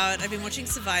talk about, I've been watching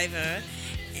Survivor,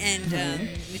 and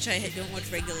which I don't watch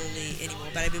regularly anymore,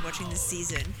 but I've been watching this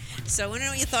season. So I want to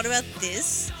know what you thought about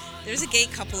this. There's a gay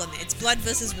couple on there. It's blood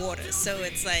versus water. So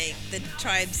it's like the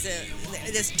tribes,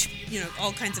 there's,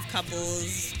 all kinds of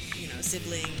couples,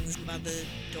 siblings, mother,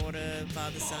 daughter,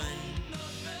 father, son,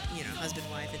 husband,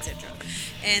 wife, etc.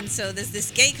 And so there's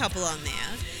this gay couple on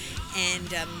there, and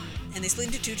they split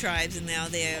into 2 tribes, and now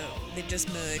they've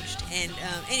just merged. And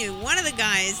anyway, one of the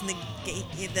guys in the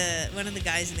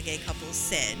gay couple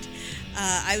said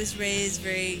I was raised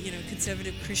very,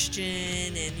 conservative Christian,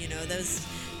 and that was,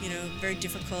 very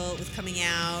difficult with coming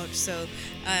out. So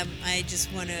I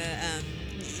just want to,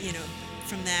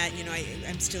 from that,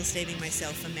 I'm still saving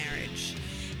myself for marriage.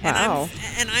 Wow.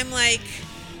 And I'm like,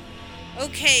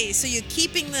 okay, so you're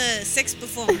keeping the sex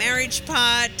before marriage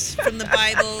part from the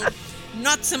Bible,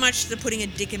 not so much the putting a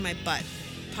dick in my butt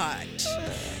part.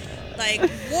 Like,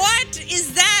 what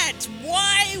is that?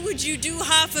 Why would you do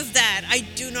half of that? I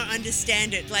do not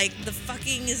understand it. Like, the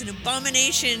fucking is an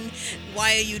abomination.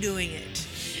 Why are you doing it?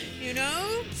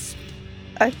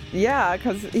 Yeah,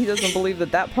 because he doesn't believe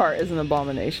that part is an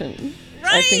abomination.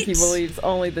 Right. I think he believes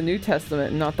only the New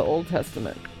Testament and not the Old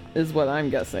Testament, is what I'm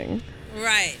guessing.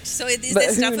 Right. So is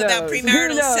there stuff about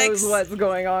premarital who knows sex? What's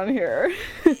going on here?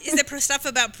 Is there stuff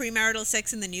about premarital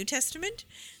sex in the New Testament?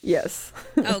 Yes.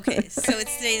 Okay, so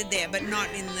it's stated there, but not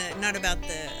about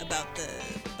the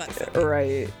butt fucking.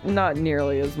 Right. Not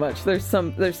nearly as much. There's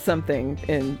something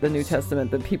in the New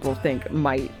Testament that people think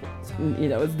might,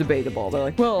 is debatable. They're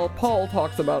like, well, Paul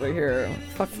talks about it here.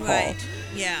 Fuck Paul. Right.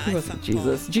 Yeah. He wasn't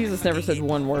Jesus. Paul. Jesus never said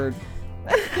one word.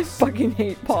 I fucking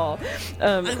hate Paul.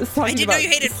 I didn't know you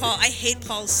hated Paul. I hate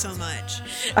Paul so much.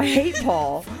 I hate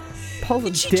Paul. Paul's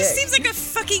a dick. She just seems like a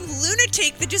fucking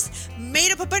lunatic that just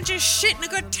made up a bunch of shit and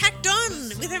it got tacked on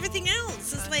with everything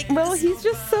else. It's like, well, he's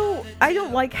just so. I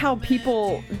don't like how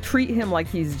people treat him like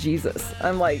he's Jesus.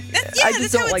 I'm like, I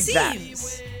just don't like that.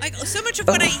 Like, so much of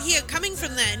what I hear coming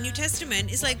from that New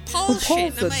Testament is like Paul shit.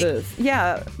 Paul said this.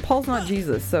 Yeah, Paul's not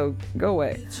Jesus, so go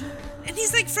away. And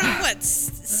he's like from what,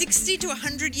 60 to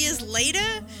 100 years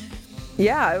later?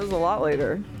 Yeah, it was a lot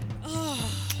later. Oh,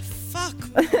 fuck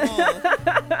Paul.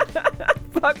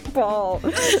 Fuck Paul.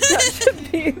 That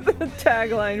should be the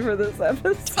tagline for this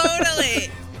episode.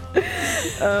 Totally.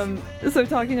 So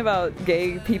talking about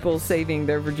gay people saving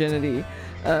their virginity,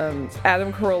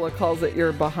 Adam Carolla calls it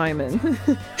your Bahyman.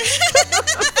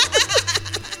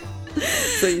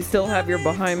 So you still have your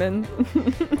Bahyman?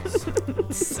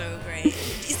 So great.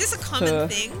 Is this a common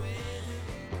thing?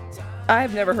 I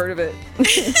have never heard of it.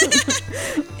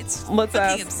 Let's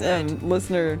ask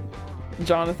listener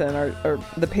Jonathan, or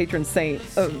the patron saint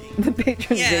of the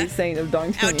patron gay saint of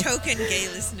Dongtini. Our token gay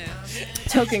listener.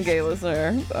 Token gay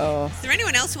listener. Oh. Is there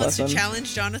anyone else who wants to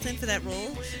challenge Jonathan for that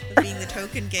role of being the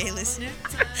token gay listener?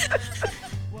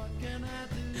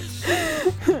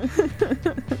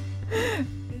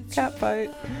 Cat fight.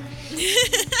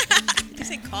 Did you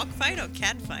say cockfight or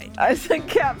cat fight? I said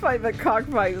cat fight, but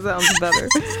cockfight sounds better.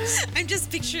 I'm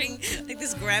just picturing like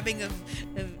this grabbing of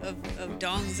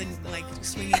dongs and like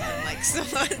swinging them like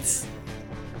swords.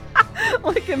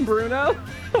 Like in Bruno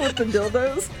with the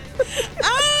dildos.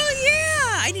 Oh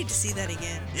yeah, I need to see that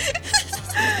again.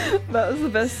 That was the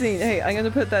best scene. Hey, I'm gonna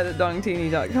put that at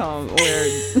dongtini.com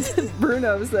where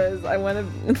Bruno says, I want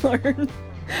to learn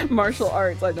martial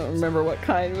arts. I don't remember what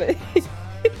kind, but he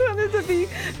wanted to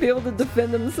be able to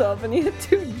defend himself, and he had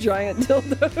 2 giant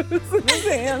dildos in his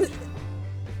hand.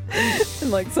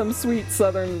 And like some sweet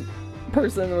southern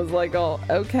person was like, "Oh,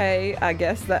 okay, I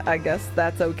guess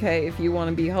that's okay if you want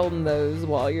to be holding those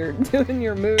while you're doing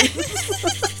your moves."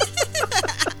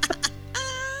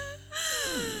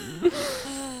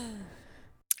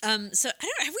 So I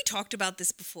don't know, have we talked about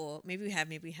this before? Maybe we have,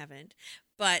 maybe we haven't.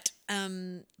 But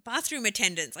bathroom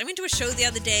attendants. I went to a show the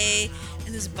other day,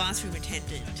 and there's a bathroom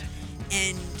attendant,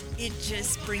 and it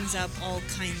just brings up all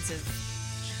kinds of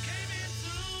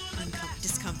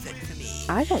discomfort for me.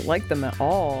 I don't like them at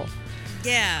all.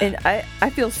 Yeah. And I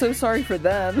feel so sorry for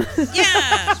them.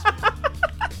 Yeah.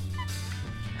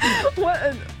 What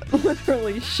a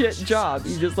literally shit job.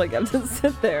 You just like have to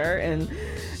sit there and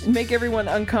make everyone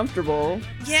uncomfortable.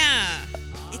 Yeah.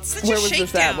 It's such Where a was shakedown.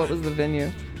 this at? What was the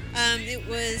venue? It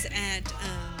was at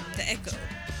the Echo.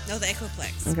 No, the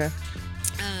Echoplex. Okay.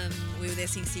 We were there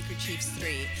seeing Secret Chiefs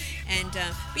 3. And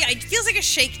but yeah, it feels like a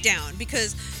shakedown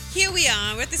because here we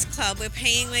are, we're at this club, we're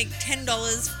paying like $10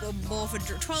 or more for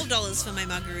 $12 for my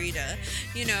margarita.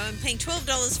 You know, I'm paying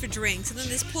 $12 for drinks, and then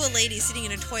this poor lady sitting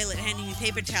in a toilet handing me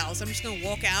paper towels. So I'm just gonna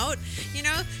walk out, you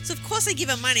know? So of course I give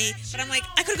her money, but I'm like,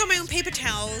 I could have got my own paper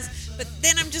towels, but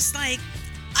then I'm just like,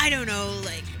 I don't know,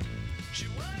 like,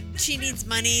 she needs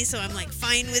money, so I'm like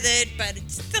fine with it, but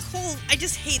it's the whole, I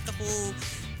just hate the whole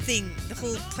thing, the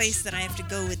whole place that I have to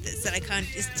go with this, that I can't,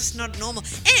 it's just not normal.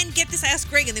 And get this, I asked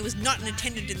Greg, and there was not an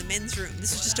attendant in the men's room.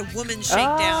 This was just a woman's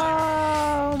shakedown.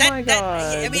 Oh my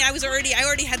god. I mean, I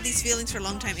already had these feelings for a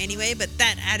long time anyway, but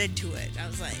that added to it. I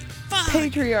was like, fuck.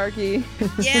 Patriarchy.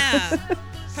 Yeah.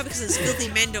 Probably because those filthy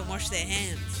men don't wash their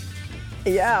hands.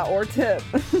 Yeah, or tip.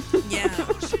 Yeah.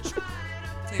 It's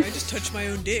like, I just touch my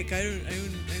own dick. I don't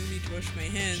need to wash my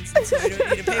hands, and so I don't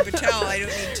need a paper towel. I don't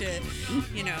need to,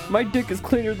 you know. My dick is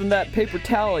cleaner than that paper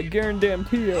towel, I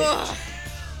guarantee you. Ugh.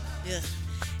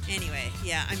 Anyway,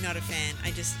 yeah, I'm not a fan.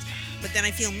 But then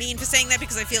I feel mean for saying that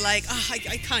because I feel like,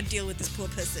 I can't deal with this poor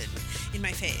person in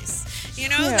my face. You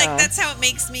know, Yeah. like that's how it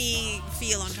makes me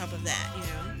feel on top of that, you know.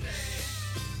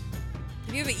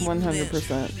 Have you ever eaten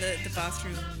 100%. the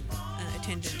bathroom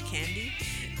attendant candy?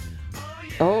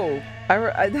 Oh,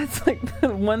 that's like the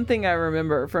one thing I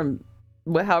remember from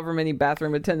however many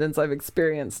bathroom attendants I've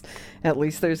experienced. At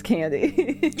least there's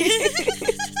candy.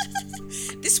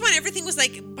 This one, everything was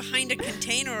like behind a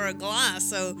container or a glass,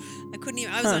 so I couldn't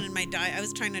even. I was on my diet. I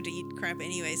was trying not to eat crap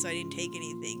anyway, so I didn't take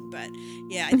anything. But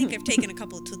yeah, I think I've taken a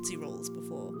couple of Tootsie Rolls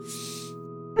before.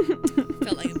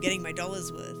 Felt like I'm getting my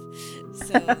dollar's worth.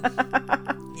 So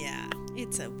yeah,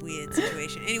 it's a weird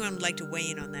situation. Anyone would like to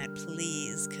weigh in on that,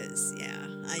 please? Because yeah,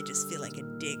 I just feel like a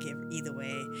dick either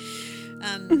way.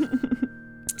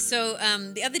 So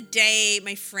the other day,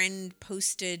 my friend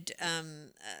posted,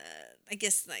 I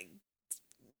guess like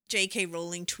J.K.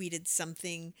 Rowling tweeted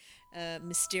something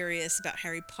mysterious about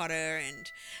Harry Potter,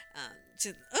 and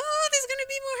said, "Oh, there's going to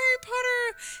be more Harry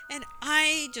Potter." And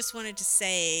I just wanted to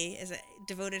say, as a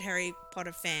devoted Harry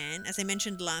Potter fan, as I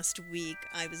mentioned last week,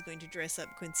 I was going to dress up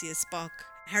Quincy as Spock,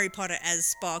 Harry Potter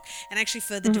as Spock, and actually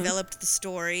further developed the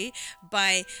story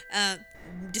by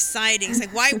deciding, it's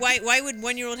like, why would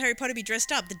 1-year-old Harry Potter be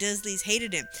dressed up? The Dursleys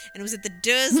hated him, and it was that the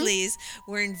Dursleys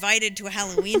were invited to a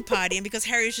Halloween party, and because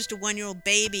Harry was just a 1-year-old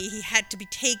baby, he had to be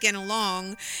taken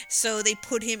along, so they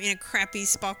put him in a crappy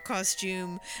Spock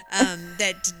costume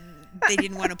that they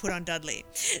didn't want to put on Dudley.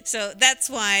 So that's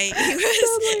why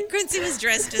Quincy was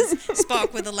dressed as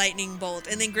Spock with a lightning bolt.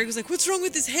 And then Greg was like, "What's wrong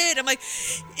with his head?" I'm like,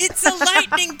 "It's a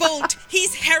lightning bolt.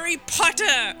 He's Harry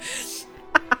Potter."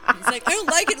 He's like, "I don't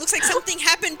like it. It looks like something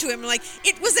happened to him." I'm like,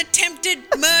 "It was attempted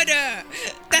murder.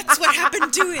 That's what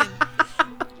happened to him.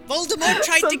 Voldemort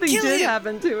tried to kill him." Something did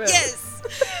happen to him. Yes.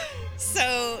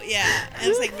 So, yeah. I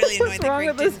was like really annoyed What's wrong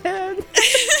that with Greg his didn't. head?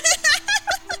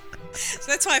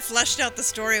 So that's why I flushed out the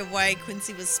story of why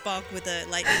Quincy was Spock with a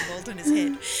lightning bolt on his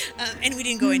head, and we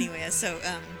didn't go anywhere. So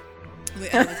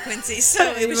with Quincy,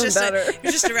 so it was just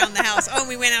around the house. Oh, and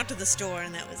we went out to the store,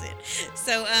 and that was it.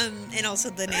 So and also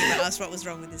the neighbor asked what was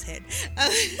wrong with his head.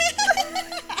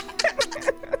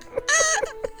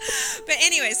 But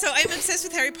anyway, so I'm obsessed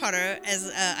with Harry Potter,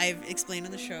 as I've explained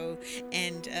on the show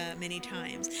and many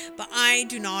times. But I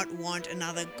do not want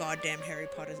another goddamn Harry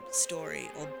Potter story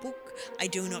or book. I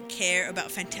do not care about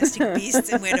Fantastic Beasts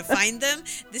and where to find them.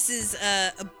 This is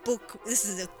a book. This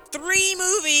is 3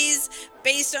 movies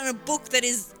based on a book that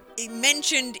is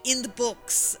mentioned in the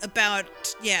books about.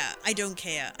 Yeah, I don't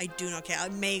care. I do not care. I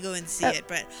may go and see it,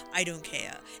 but I don't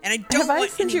care. And I don't. Have I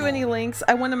sent you any links?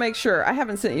 I want to make sure. I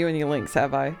haven't sent you any links,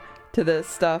 have I? To this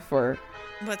stuff, or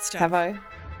what stuff? Have I?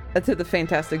 To the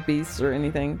Fantastic Beasts or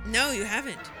anything? No, you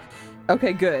haven't.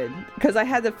 Okay, good. Because I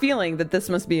had the feeling that this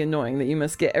must be annoying, that you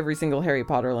must get every single Harry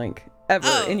Potter link ever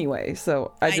anyway.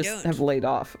 So I just have laid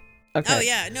off. Okay. Oh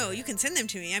yeah, no, you can send them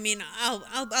to me. I mean,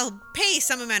 I'll pay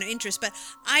some amount of interest, but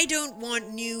I don't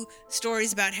want new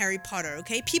stories about Harry Potter.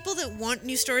 Okay, people that want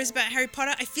new stories about Harry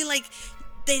Potter, I feel like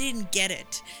they didn't get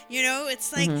it. You know,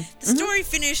 it's like the story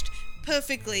finished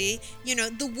perfectly. You know,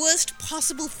 the worst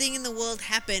possible thing in the world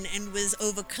happened and was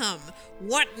overcome.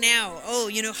 What now? Oh,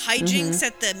 you know, hijinks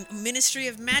at the Ministry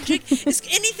of Magic.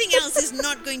 Anything else is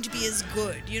not going to be as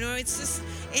good. You know, it's just.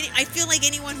 I feel like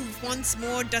anyone who wants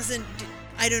more doesn't.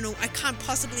 I don't know. I can't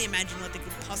possibly imagine what they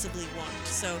could possibly want.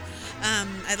 So,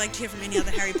 I'd like to hear from any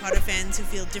other Harry Potter fans who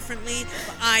feel differently.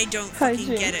 But I don't fucking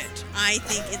get it. I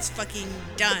think it's fucking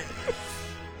done.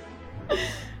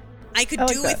 I could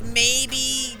do with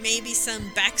maybe some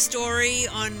backstory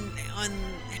on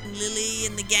Lily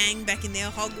and the gang back in their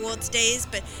Hogwarts days,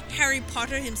 but Harry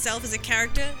Potter himself as a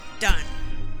character, done.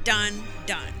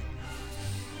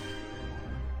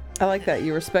 I like that.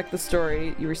 You respect the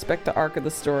story. You respect the arc of the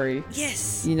story.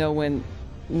 Yes. You know when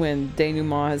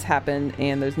denouement has happened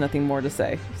and there's nothing more to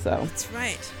say. So that's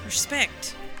right.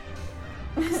 Respect.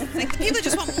 It's like the people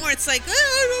just want more. It's like,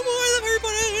 I want more. I love Harry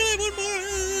Potter. I want more.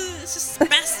 It's just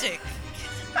spastic.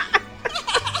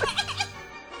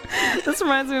 This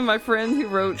reminds me of my friend who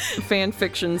wrote fan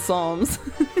fiction psalms.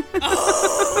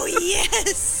 Oh,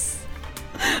 yes.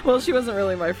 Well, she wasn't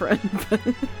really my friend. But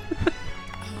oh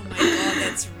my god,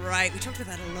 that's right. We talked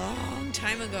about that a long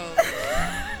time ago.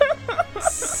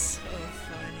 So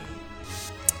funny.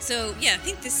 So yeah, I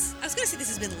think I was going to say this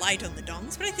has been light on the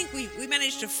dongs, but I think we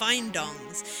managed to find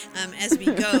dongs as we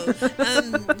go.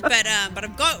 But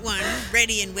I've got one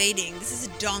ready and waiting. This is a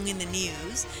dong in the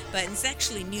news, but it's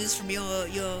actually news from your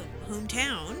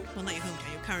hometown. Well, not your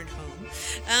hometown, your current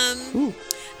home.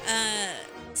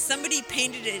 Somebody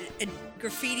painted a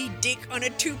graffiti dick on a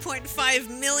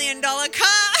 $2.5 million car.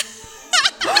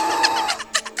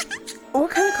 What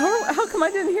kind of car? How come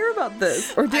I didn't hear about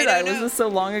this? Or did I? Was this so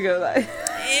long ago that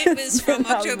It was from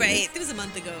October 8th. It was a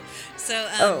month ago. So,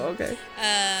 okay.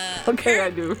 Okay, I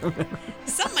do remember.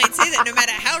 Some might say that no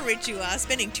matter how rich you are,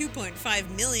 spending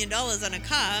 $2.5 million on a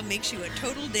car makes you a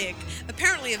total dick.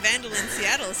 Apparently, a vandal in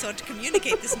Seattle sought to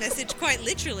communicate this message quite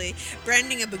literally,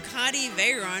 branding a Bugatti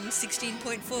Veyron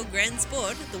 16.4 Grand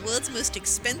Sport, the world's most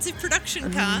expensive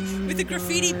production car, with a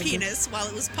graffiti penis while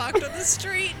it was parked on the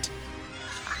street.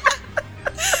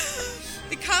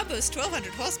 The car boasts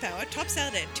 1,200 horsepower, tops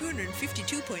out at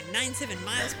 252.97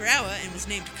 miles per hour, and was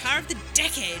named Car of the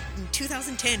Decade in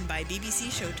 2010 by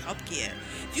BBC show Top Gear.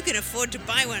 If you can afford to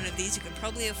buy one of these, you can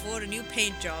probably afford a new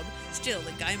paint job. Still,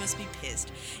 the guy must be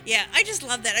pissed. Yeah, I just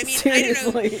love that. I mean,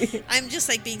 Seriously. I don't know. I'm just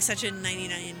like being such a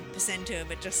 99%er,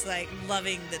 but just like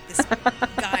loving that this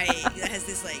guy that has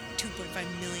this like $2.5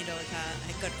 million car,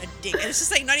 I got a dick. And it's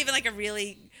just like not even like a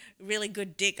really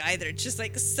good dick either. It's just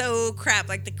like so crap,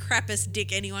 like the crappiest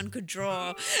dick anyone could draw.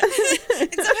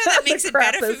 And somehow that makes it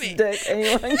better for me. Dick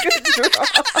anyone could draw.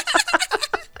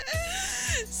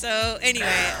 So anyway,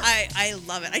 I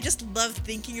love it. I just love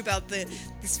thinking about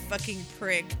this fucking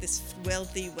prick, this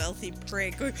wealthy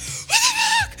prick going, what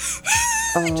the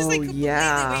fuck? Just like completely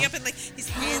waking up and like his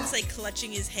hands like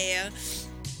clutching his hair.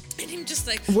 And him just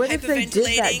like what if they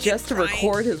did that just to crying.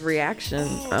 record his reaction?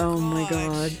 Oh my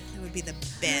god. That would be the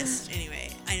best. Anyway,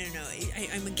 I don't know.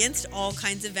 I'm against all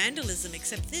kinds of vandalism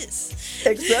except this.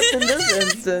 Except in this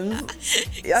instance.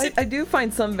 I do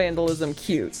find some vandalism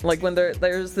cute. Like when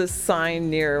there's this sign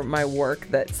near my work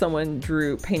that someone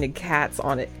painted cats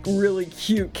on it. Really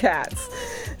cute cats.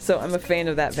 So I'm a fan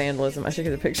of that vandalism. I should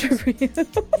get a picture for you.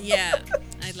 Yeah,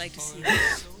 I'd like to see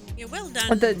that. Yeah, well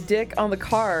done. The dick on the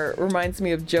car reminds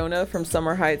me of Jonah from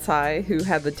Summer Heights High, who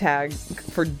had the tag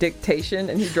for dictation,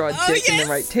 and he'd draw a dick and then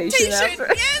write tation after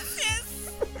it. Yes.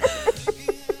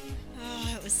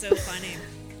 Oh, it was so funny.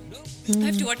 I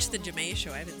have to watch the Jemay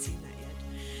show. I haven't seen that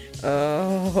yet.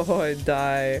 Oh, I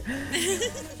die.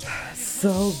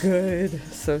 So good.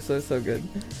 So good.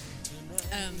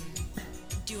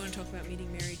 Do you want to talk about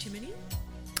meeting Mary Timony?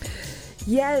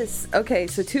 Yes. Okay,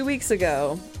 so 2 weeks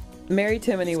ago, Mary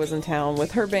Timony was in town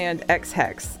with her band X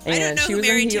Hex, and I don't know she who was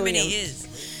Mary in Helium. Timony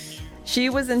is. She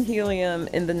was in Helium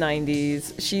in the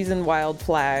 90s. She's in Wild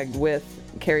Flag with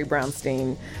Carrie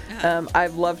Brownstein.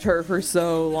 I've loved her for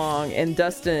so long, and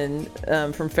Dustin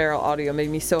from Feral Audio made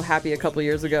me so happy a couple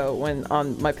years ago when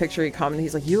on my picture he commented,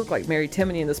 he's like, you look like Mary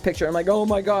Timony in this picture. I'm like, oh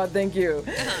my god, thank you.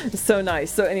 So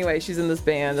nice. So anyway, she's in this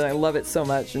band and I love it so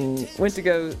much, and went to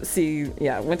go see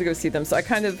them. So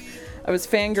I was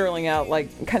fangirling out,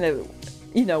 like, kind of,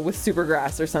 with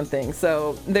Supergrass or something.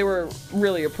 So they were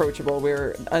really approachable. We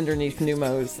were underneath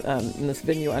Numos in this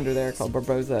venue under there called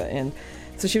Barboza. And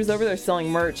so she was over there selling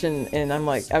merch, and I'm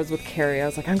like, I was with Carrie. I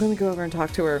was like, I'm going to go over and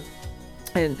talk to her.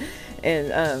 And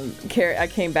Carrie, I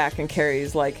came back and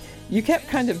Carrie's like, you kept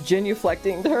kind of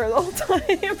genuflecting to her the whole time.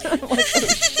 I'm like, oh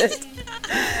shit.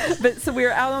 But so we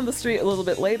were out on the street a little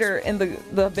bit later, and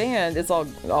the band, it's all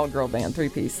girl band,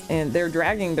 3-piece, and they're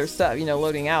dragging their stuff,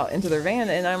 loading out into their van,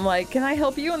 and I'm like, can I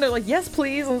help you? And they're like, yes,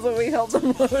 please. And so we helped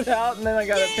them load out, and then I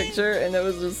got a picture, and it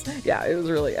was just, it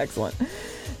was really excellent.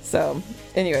 So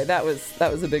anyway, that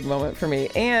was a big moment for me,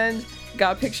 and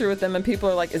got a picture with them, and people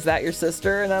are like, is that your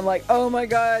sister? And I'm like, oh my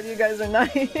god, you guys are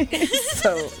nice.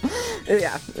 So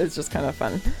yeah, it's just kind of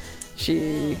fun.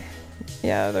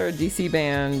 They're a DC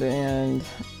band, and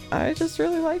I just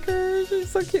really like her. She's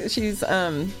so cute. She's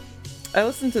I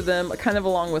listened to them kind of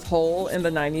along with Hole in the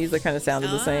 90s. They kind of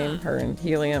sounded the same, her and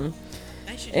Helium.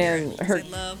 I should and hear it, I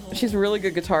love Hole. She's a really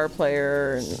good guitar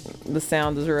player, and the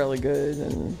sound is really good,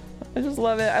 and I just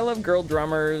love it. I love girl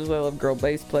drummers, I love girl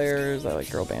bass players, I like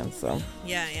girl bands. So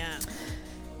yeah,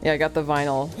 I got the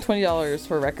vinyl, $20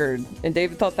 for a record, and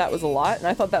David thought that was a lot, and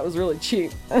I thought that was really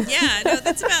cheap. Yeah, no,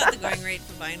 that's about the going rate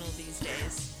for vinyl these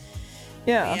days.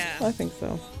 Yeah, I think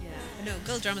so. Yeah, no,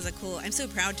 girl drummers are cool. I'm so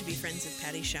proud to be friends with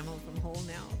Patty Schemmel from Hole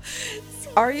now.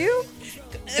 Are you?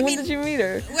 When did you meet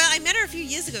her? Well, I met her a few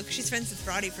years ago because she's friends with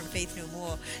Roddy from Faith No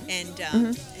More, and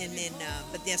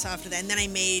then so after that, and then I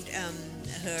made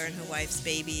her and her wife's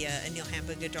baby a Neil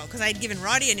Hamburger doll, because I had given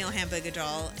Roddy a Neil Hamburger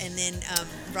doll, and then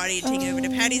Roddy had taken it over to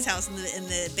Patty's house, and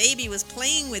the baby was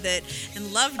playing with it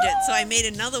and loved it. So I made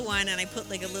another one, and I put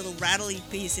like a little rattly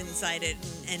piece inside it,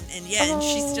 and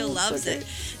she still loves it.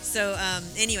 So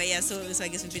anyway, yeah. So I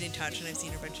guess we've been in touch, and I've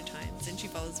seen her a bunch of times, and she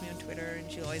follows me on Twitter,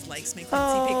 and she always likes my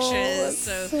Quincy pictures.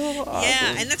 So awesome.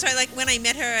 yeah, and that's why, like, when I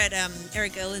met her at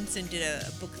Eric Erlandson did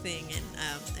a book thing, and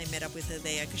I met up with her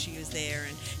there because she was there,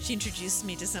 and she introduced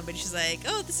me to somebody. She's like,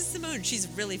 "Oh, this is Simone. She's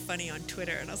really funny on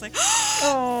Twitter," and I was like,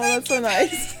 "Oh, that's so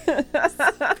nice."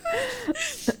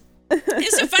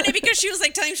 It's so funny because she was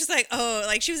like telling me, she's like, oh,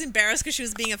 like she was embarrassed because she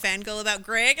was being a fangirl about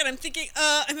Greg, and I'm thinking,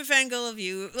 I'm a fangirl of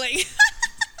you, like.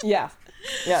 Yeah,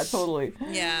 totally.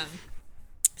 Yeah.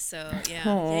 So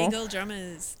yeah, yay, girl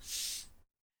drummers.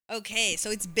 Okay,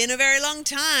 so it's been a very long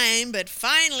time, but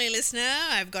finally, listener,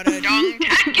 I've got a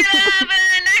Dongtacular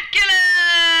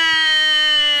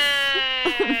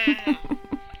vernacular.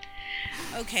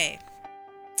 Okay,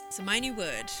 so my new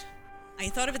word. I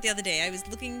thought of it the other day. I was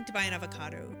looking to buy an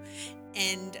avocado,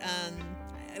 and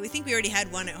I think we already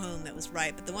had one at home that was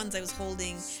ripe, but the ones I was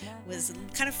holding was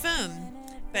kind of firm.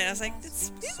 But I was like,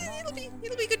 it'll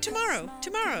be good tomorrow.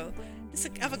 Tomorrow, this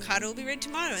avocado will be ready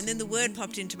tomorrow. And then the word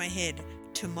popped into my head: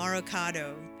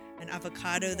 tomorrowcado, an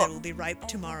avocado that will be ripe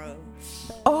tomorrow.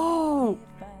 Oh,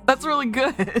 that's really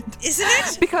good, isn't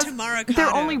it? Because tomorrowcado.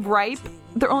 They're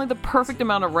only the perfect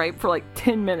amount of ripe for like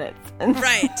 10 minutes.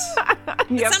 Right.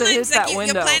 You have to hit that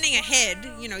window. You're planning ahead.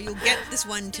 You'll get this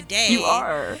one today. You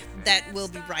are. That will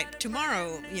be ripe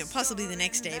tomorrow. Possibly the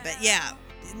next day. But yeah,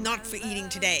 not for eating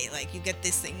today. Like, you get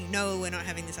this thing. We're not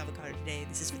having this avocado today.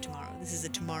 This is for tomorrow. This is a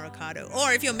tomorrowcado.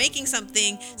 Or if you're making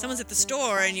something, someone's at the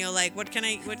store and you're like, what can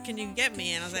you get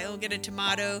me? And I was like, get a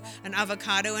tomato, an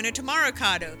avocado, and a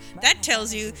tomorrowcado. That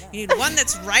tells you need one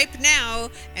that's ripe now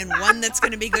and one that's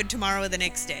going to be good tomorrow or the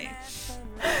next day.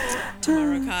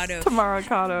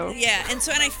 Tomorrowcado. Yeah, and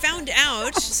I found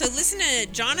out, so listener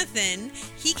Jonathan,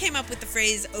 he came up with the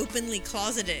phrase openly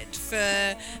closeted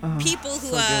for people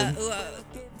who are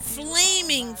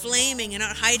flaming and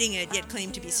not hiding it, yet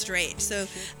claim to be straight. So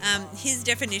his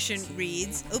definition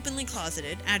reads: openly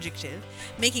closeted, adjective,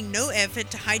 making no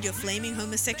effort to hide your flaming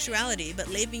homosexuality, but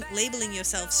labeling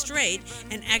yourself straight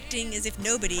and acting as if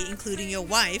nobody, including your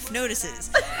wife, notices.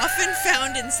 Often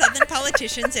found in Southern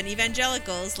politicians and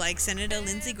evangelicals like Senator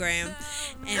Lindsey Graham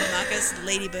and Marcus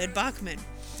Ladybird Bachman.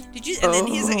 Did you? And then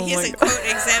here's a quote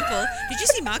example. Did you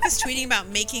see Marcus tweeting about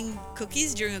making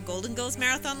cookies during a Golden Girls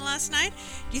marathon last night?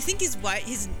 Do you think his wife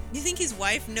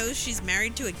knows she's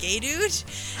married to a gay dude?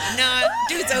 Nah,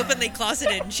 dude's openly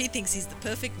closeted, and she thinks he's the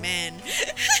perfect man.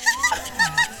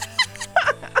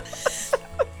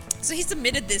 So he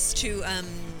submitted this to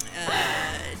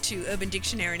Urban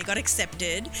Dictionary, and it got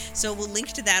accepted. So we'll link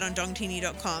to that on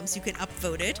dongtini.com so you can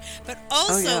upvote it. But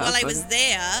also, while I was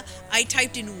there, I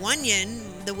typed in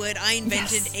wonyon, the word I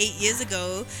invented 8 years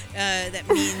ago that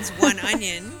means one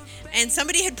onion. And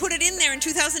somebody had put it in there in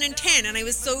 2010, and I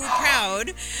was so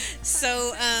proud.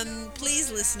 So please,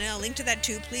 listener, I'll link to that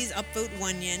too. Please upvote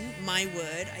wonyon, my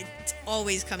word. It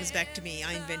always comes back to me.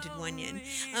 I invented wonyon.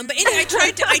 But anyway, I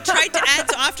tried to add.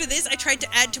 So after this, I tried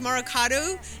to add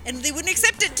tomorrowcado, and they wouldn't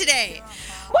accept it today.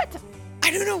 What?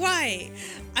 I don't know why.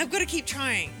 I've got to keep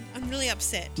trying. I'm really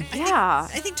upset. Yeah.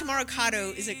 I think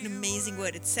tomorrowcado is an amazing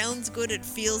word. It sounds good. It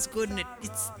feels good, and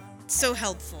it's so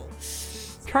helpful.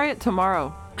 Try it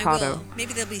tomorrow. I will.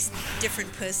 Maybe there'll be a different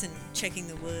person checking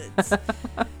the words.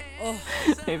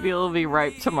 Maybe it'll be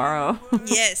ripe tomorrow.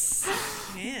 Yes.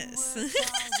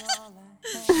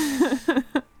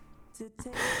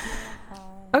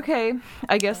 Okay,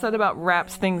 I guess that about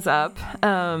wraps things up.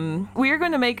 We are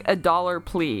going to make a $1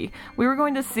 plea. We were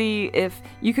going to see if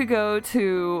you could go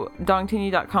to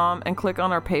dongtini.com and click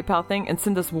on our PayPal thing and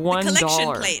send us $1. The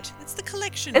collection plate. It's the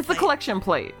collection plate. It's the collection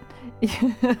plate.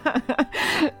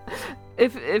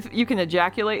 If you can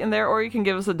ejaculate in there, or you can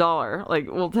give us $1.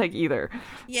 Like, we'll take either.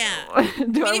 Yeah.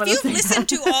 If you've listened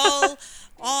to all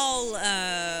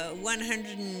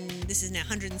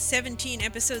 117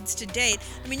 episodes to date,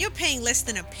 I mean, you're paying less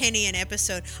than a penny an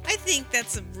episode. I think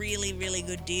that's a really, really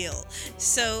good deal.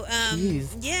 So,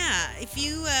 yeah, if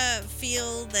you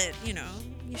feel that,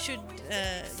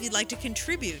 you'd like to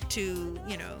contribute to,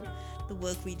 the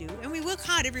work we do, and we work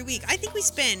hard every week. I think we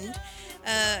spend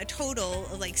a total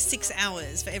of like 6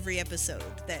 hours for every episode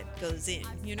that goes in,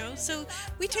 so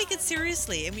we take it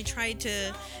seriously, and we try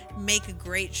to make a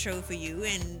great show for you,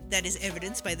 and that is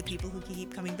evidenced by the people who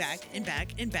keep coming back and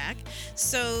back and back.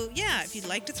 So yeah, if you'd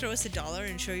like to throw us $1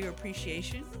 and show your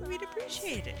appreciation, we'd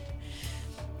appreciate it.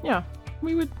 Yeah,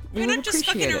 we would. We're not just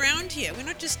fucking around here. We're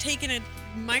not just taking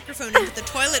microphone into the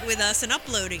toilet with us and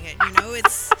uploading it. You know,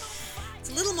 it's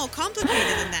a little more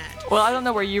complicated than that. Well, I don't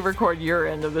know where you record your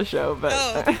end of the show, but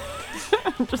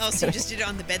So you just did it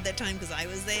on the bed that time because I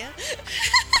was there?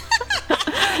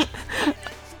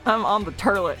 I'm on the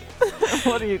turlet.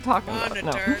 What are you talking about? On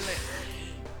the turlet.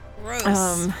 Gross.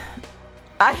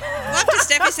 I Well, after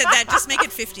Steffi said that, just make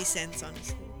it 50 cents,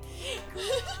 honestly.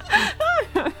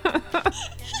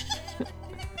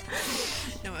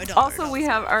 No, $1. Also, we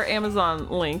have our Amazon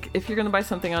link. If you're going to buy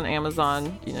something on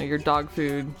Amazon, you know, your dog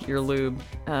food, your lube,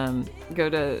 go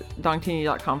to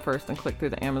dongtini.com first and click through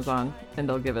the Amazon, and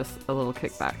they'll give us a little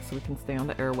kickback so we can stay on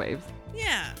the airwaves.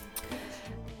 Yeah.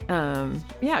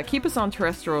 Yeah, keep us on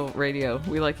terrestrial radio.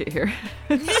 We like it here.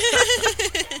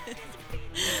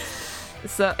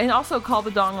 So, and also call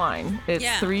the Dong line. It's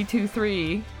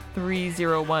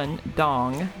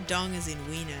 323-301-DONG. Dong is in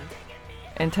wiener.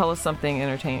 And tell us something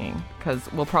entertaining,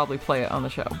 because we'll probably play it on the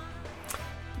show,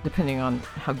 depending on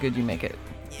how good you make it.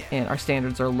 Yeah. And our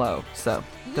standards are low, so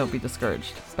don't be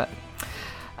discouraged. But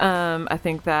I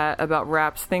think that about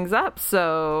wraps things up.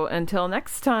 So until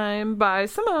next time, bye,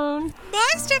 Simone.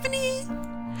 Bye, Stephanie.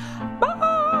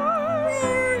 Bye.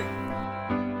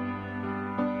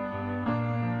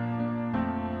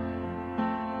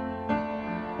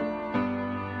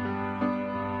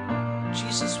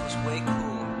 Jesus was way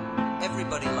cool.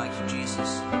 Everybody liked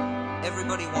Jesus.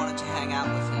 Everybody wanted to hang out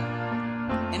with him.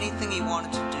 Anything he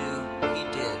wanted to do, he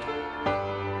did.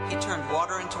 He turned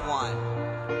water into wine,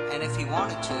 and if he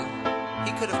wanted to,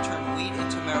 he could have turned wheat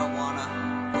into marijuana,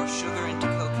 or sugar into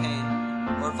cocaine,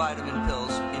 or vitamin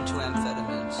pills into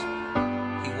amphetamines.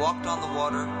 He walked on the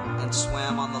water and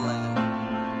swam on the land.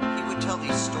 He would tell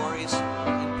these stories,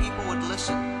 and people would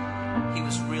listen. He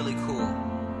was really cool.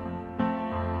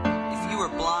 If you were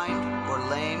blind or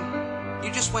lame, you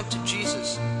just went to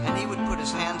Jesus, and he would put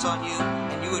his hands on you,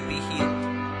 and you would be healed.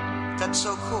 That's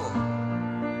so cool.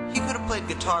 He could have played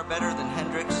guitar better than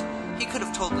Hendrix. He could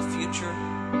have told the future.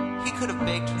 He could have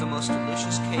baked the most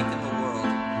delicious cake in the world.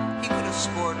 He could have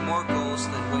scored more goals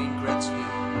than Wayne Gretzky.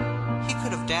 He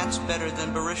could have danced better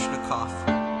than Baryshnikov.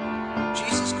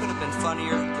 Jesus could have been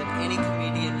funnier than any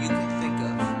comedian you could think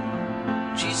of.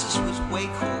 Jesus was way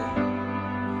cool.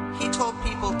 He told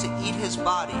people to eat his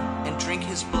body and drink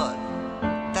his blood.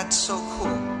 That's so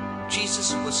cool.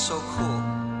 Jesus was so cool.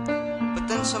 But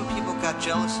then some people got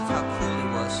jealous of how cool he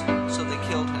was, so they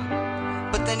killed him.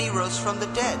 But then he rose from the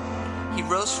dead. He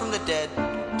rose from the dead,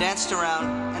 danced around,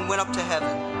 and went up to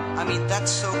heaven. I mean, that's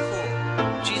so cool.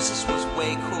 Jesus was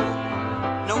way cool.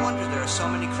 No wonder there are so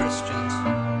many Christians.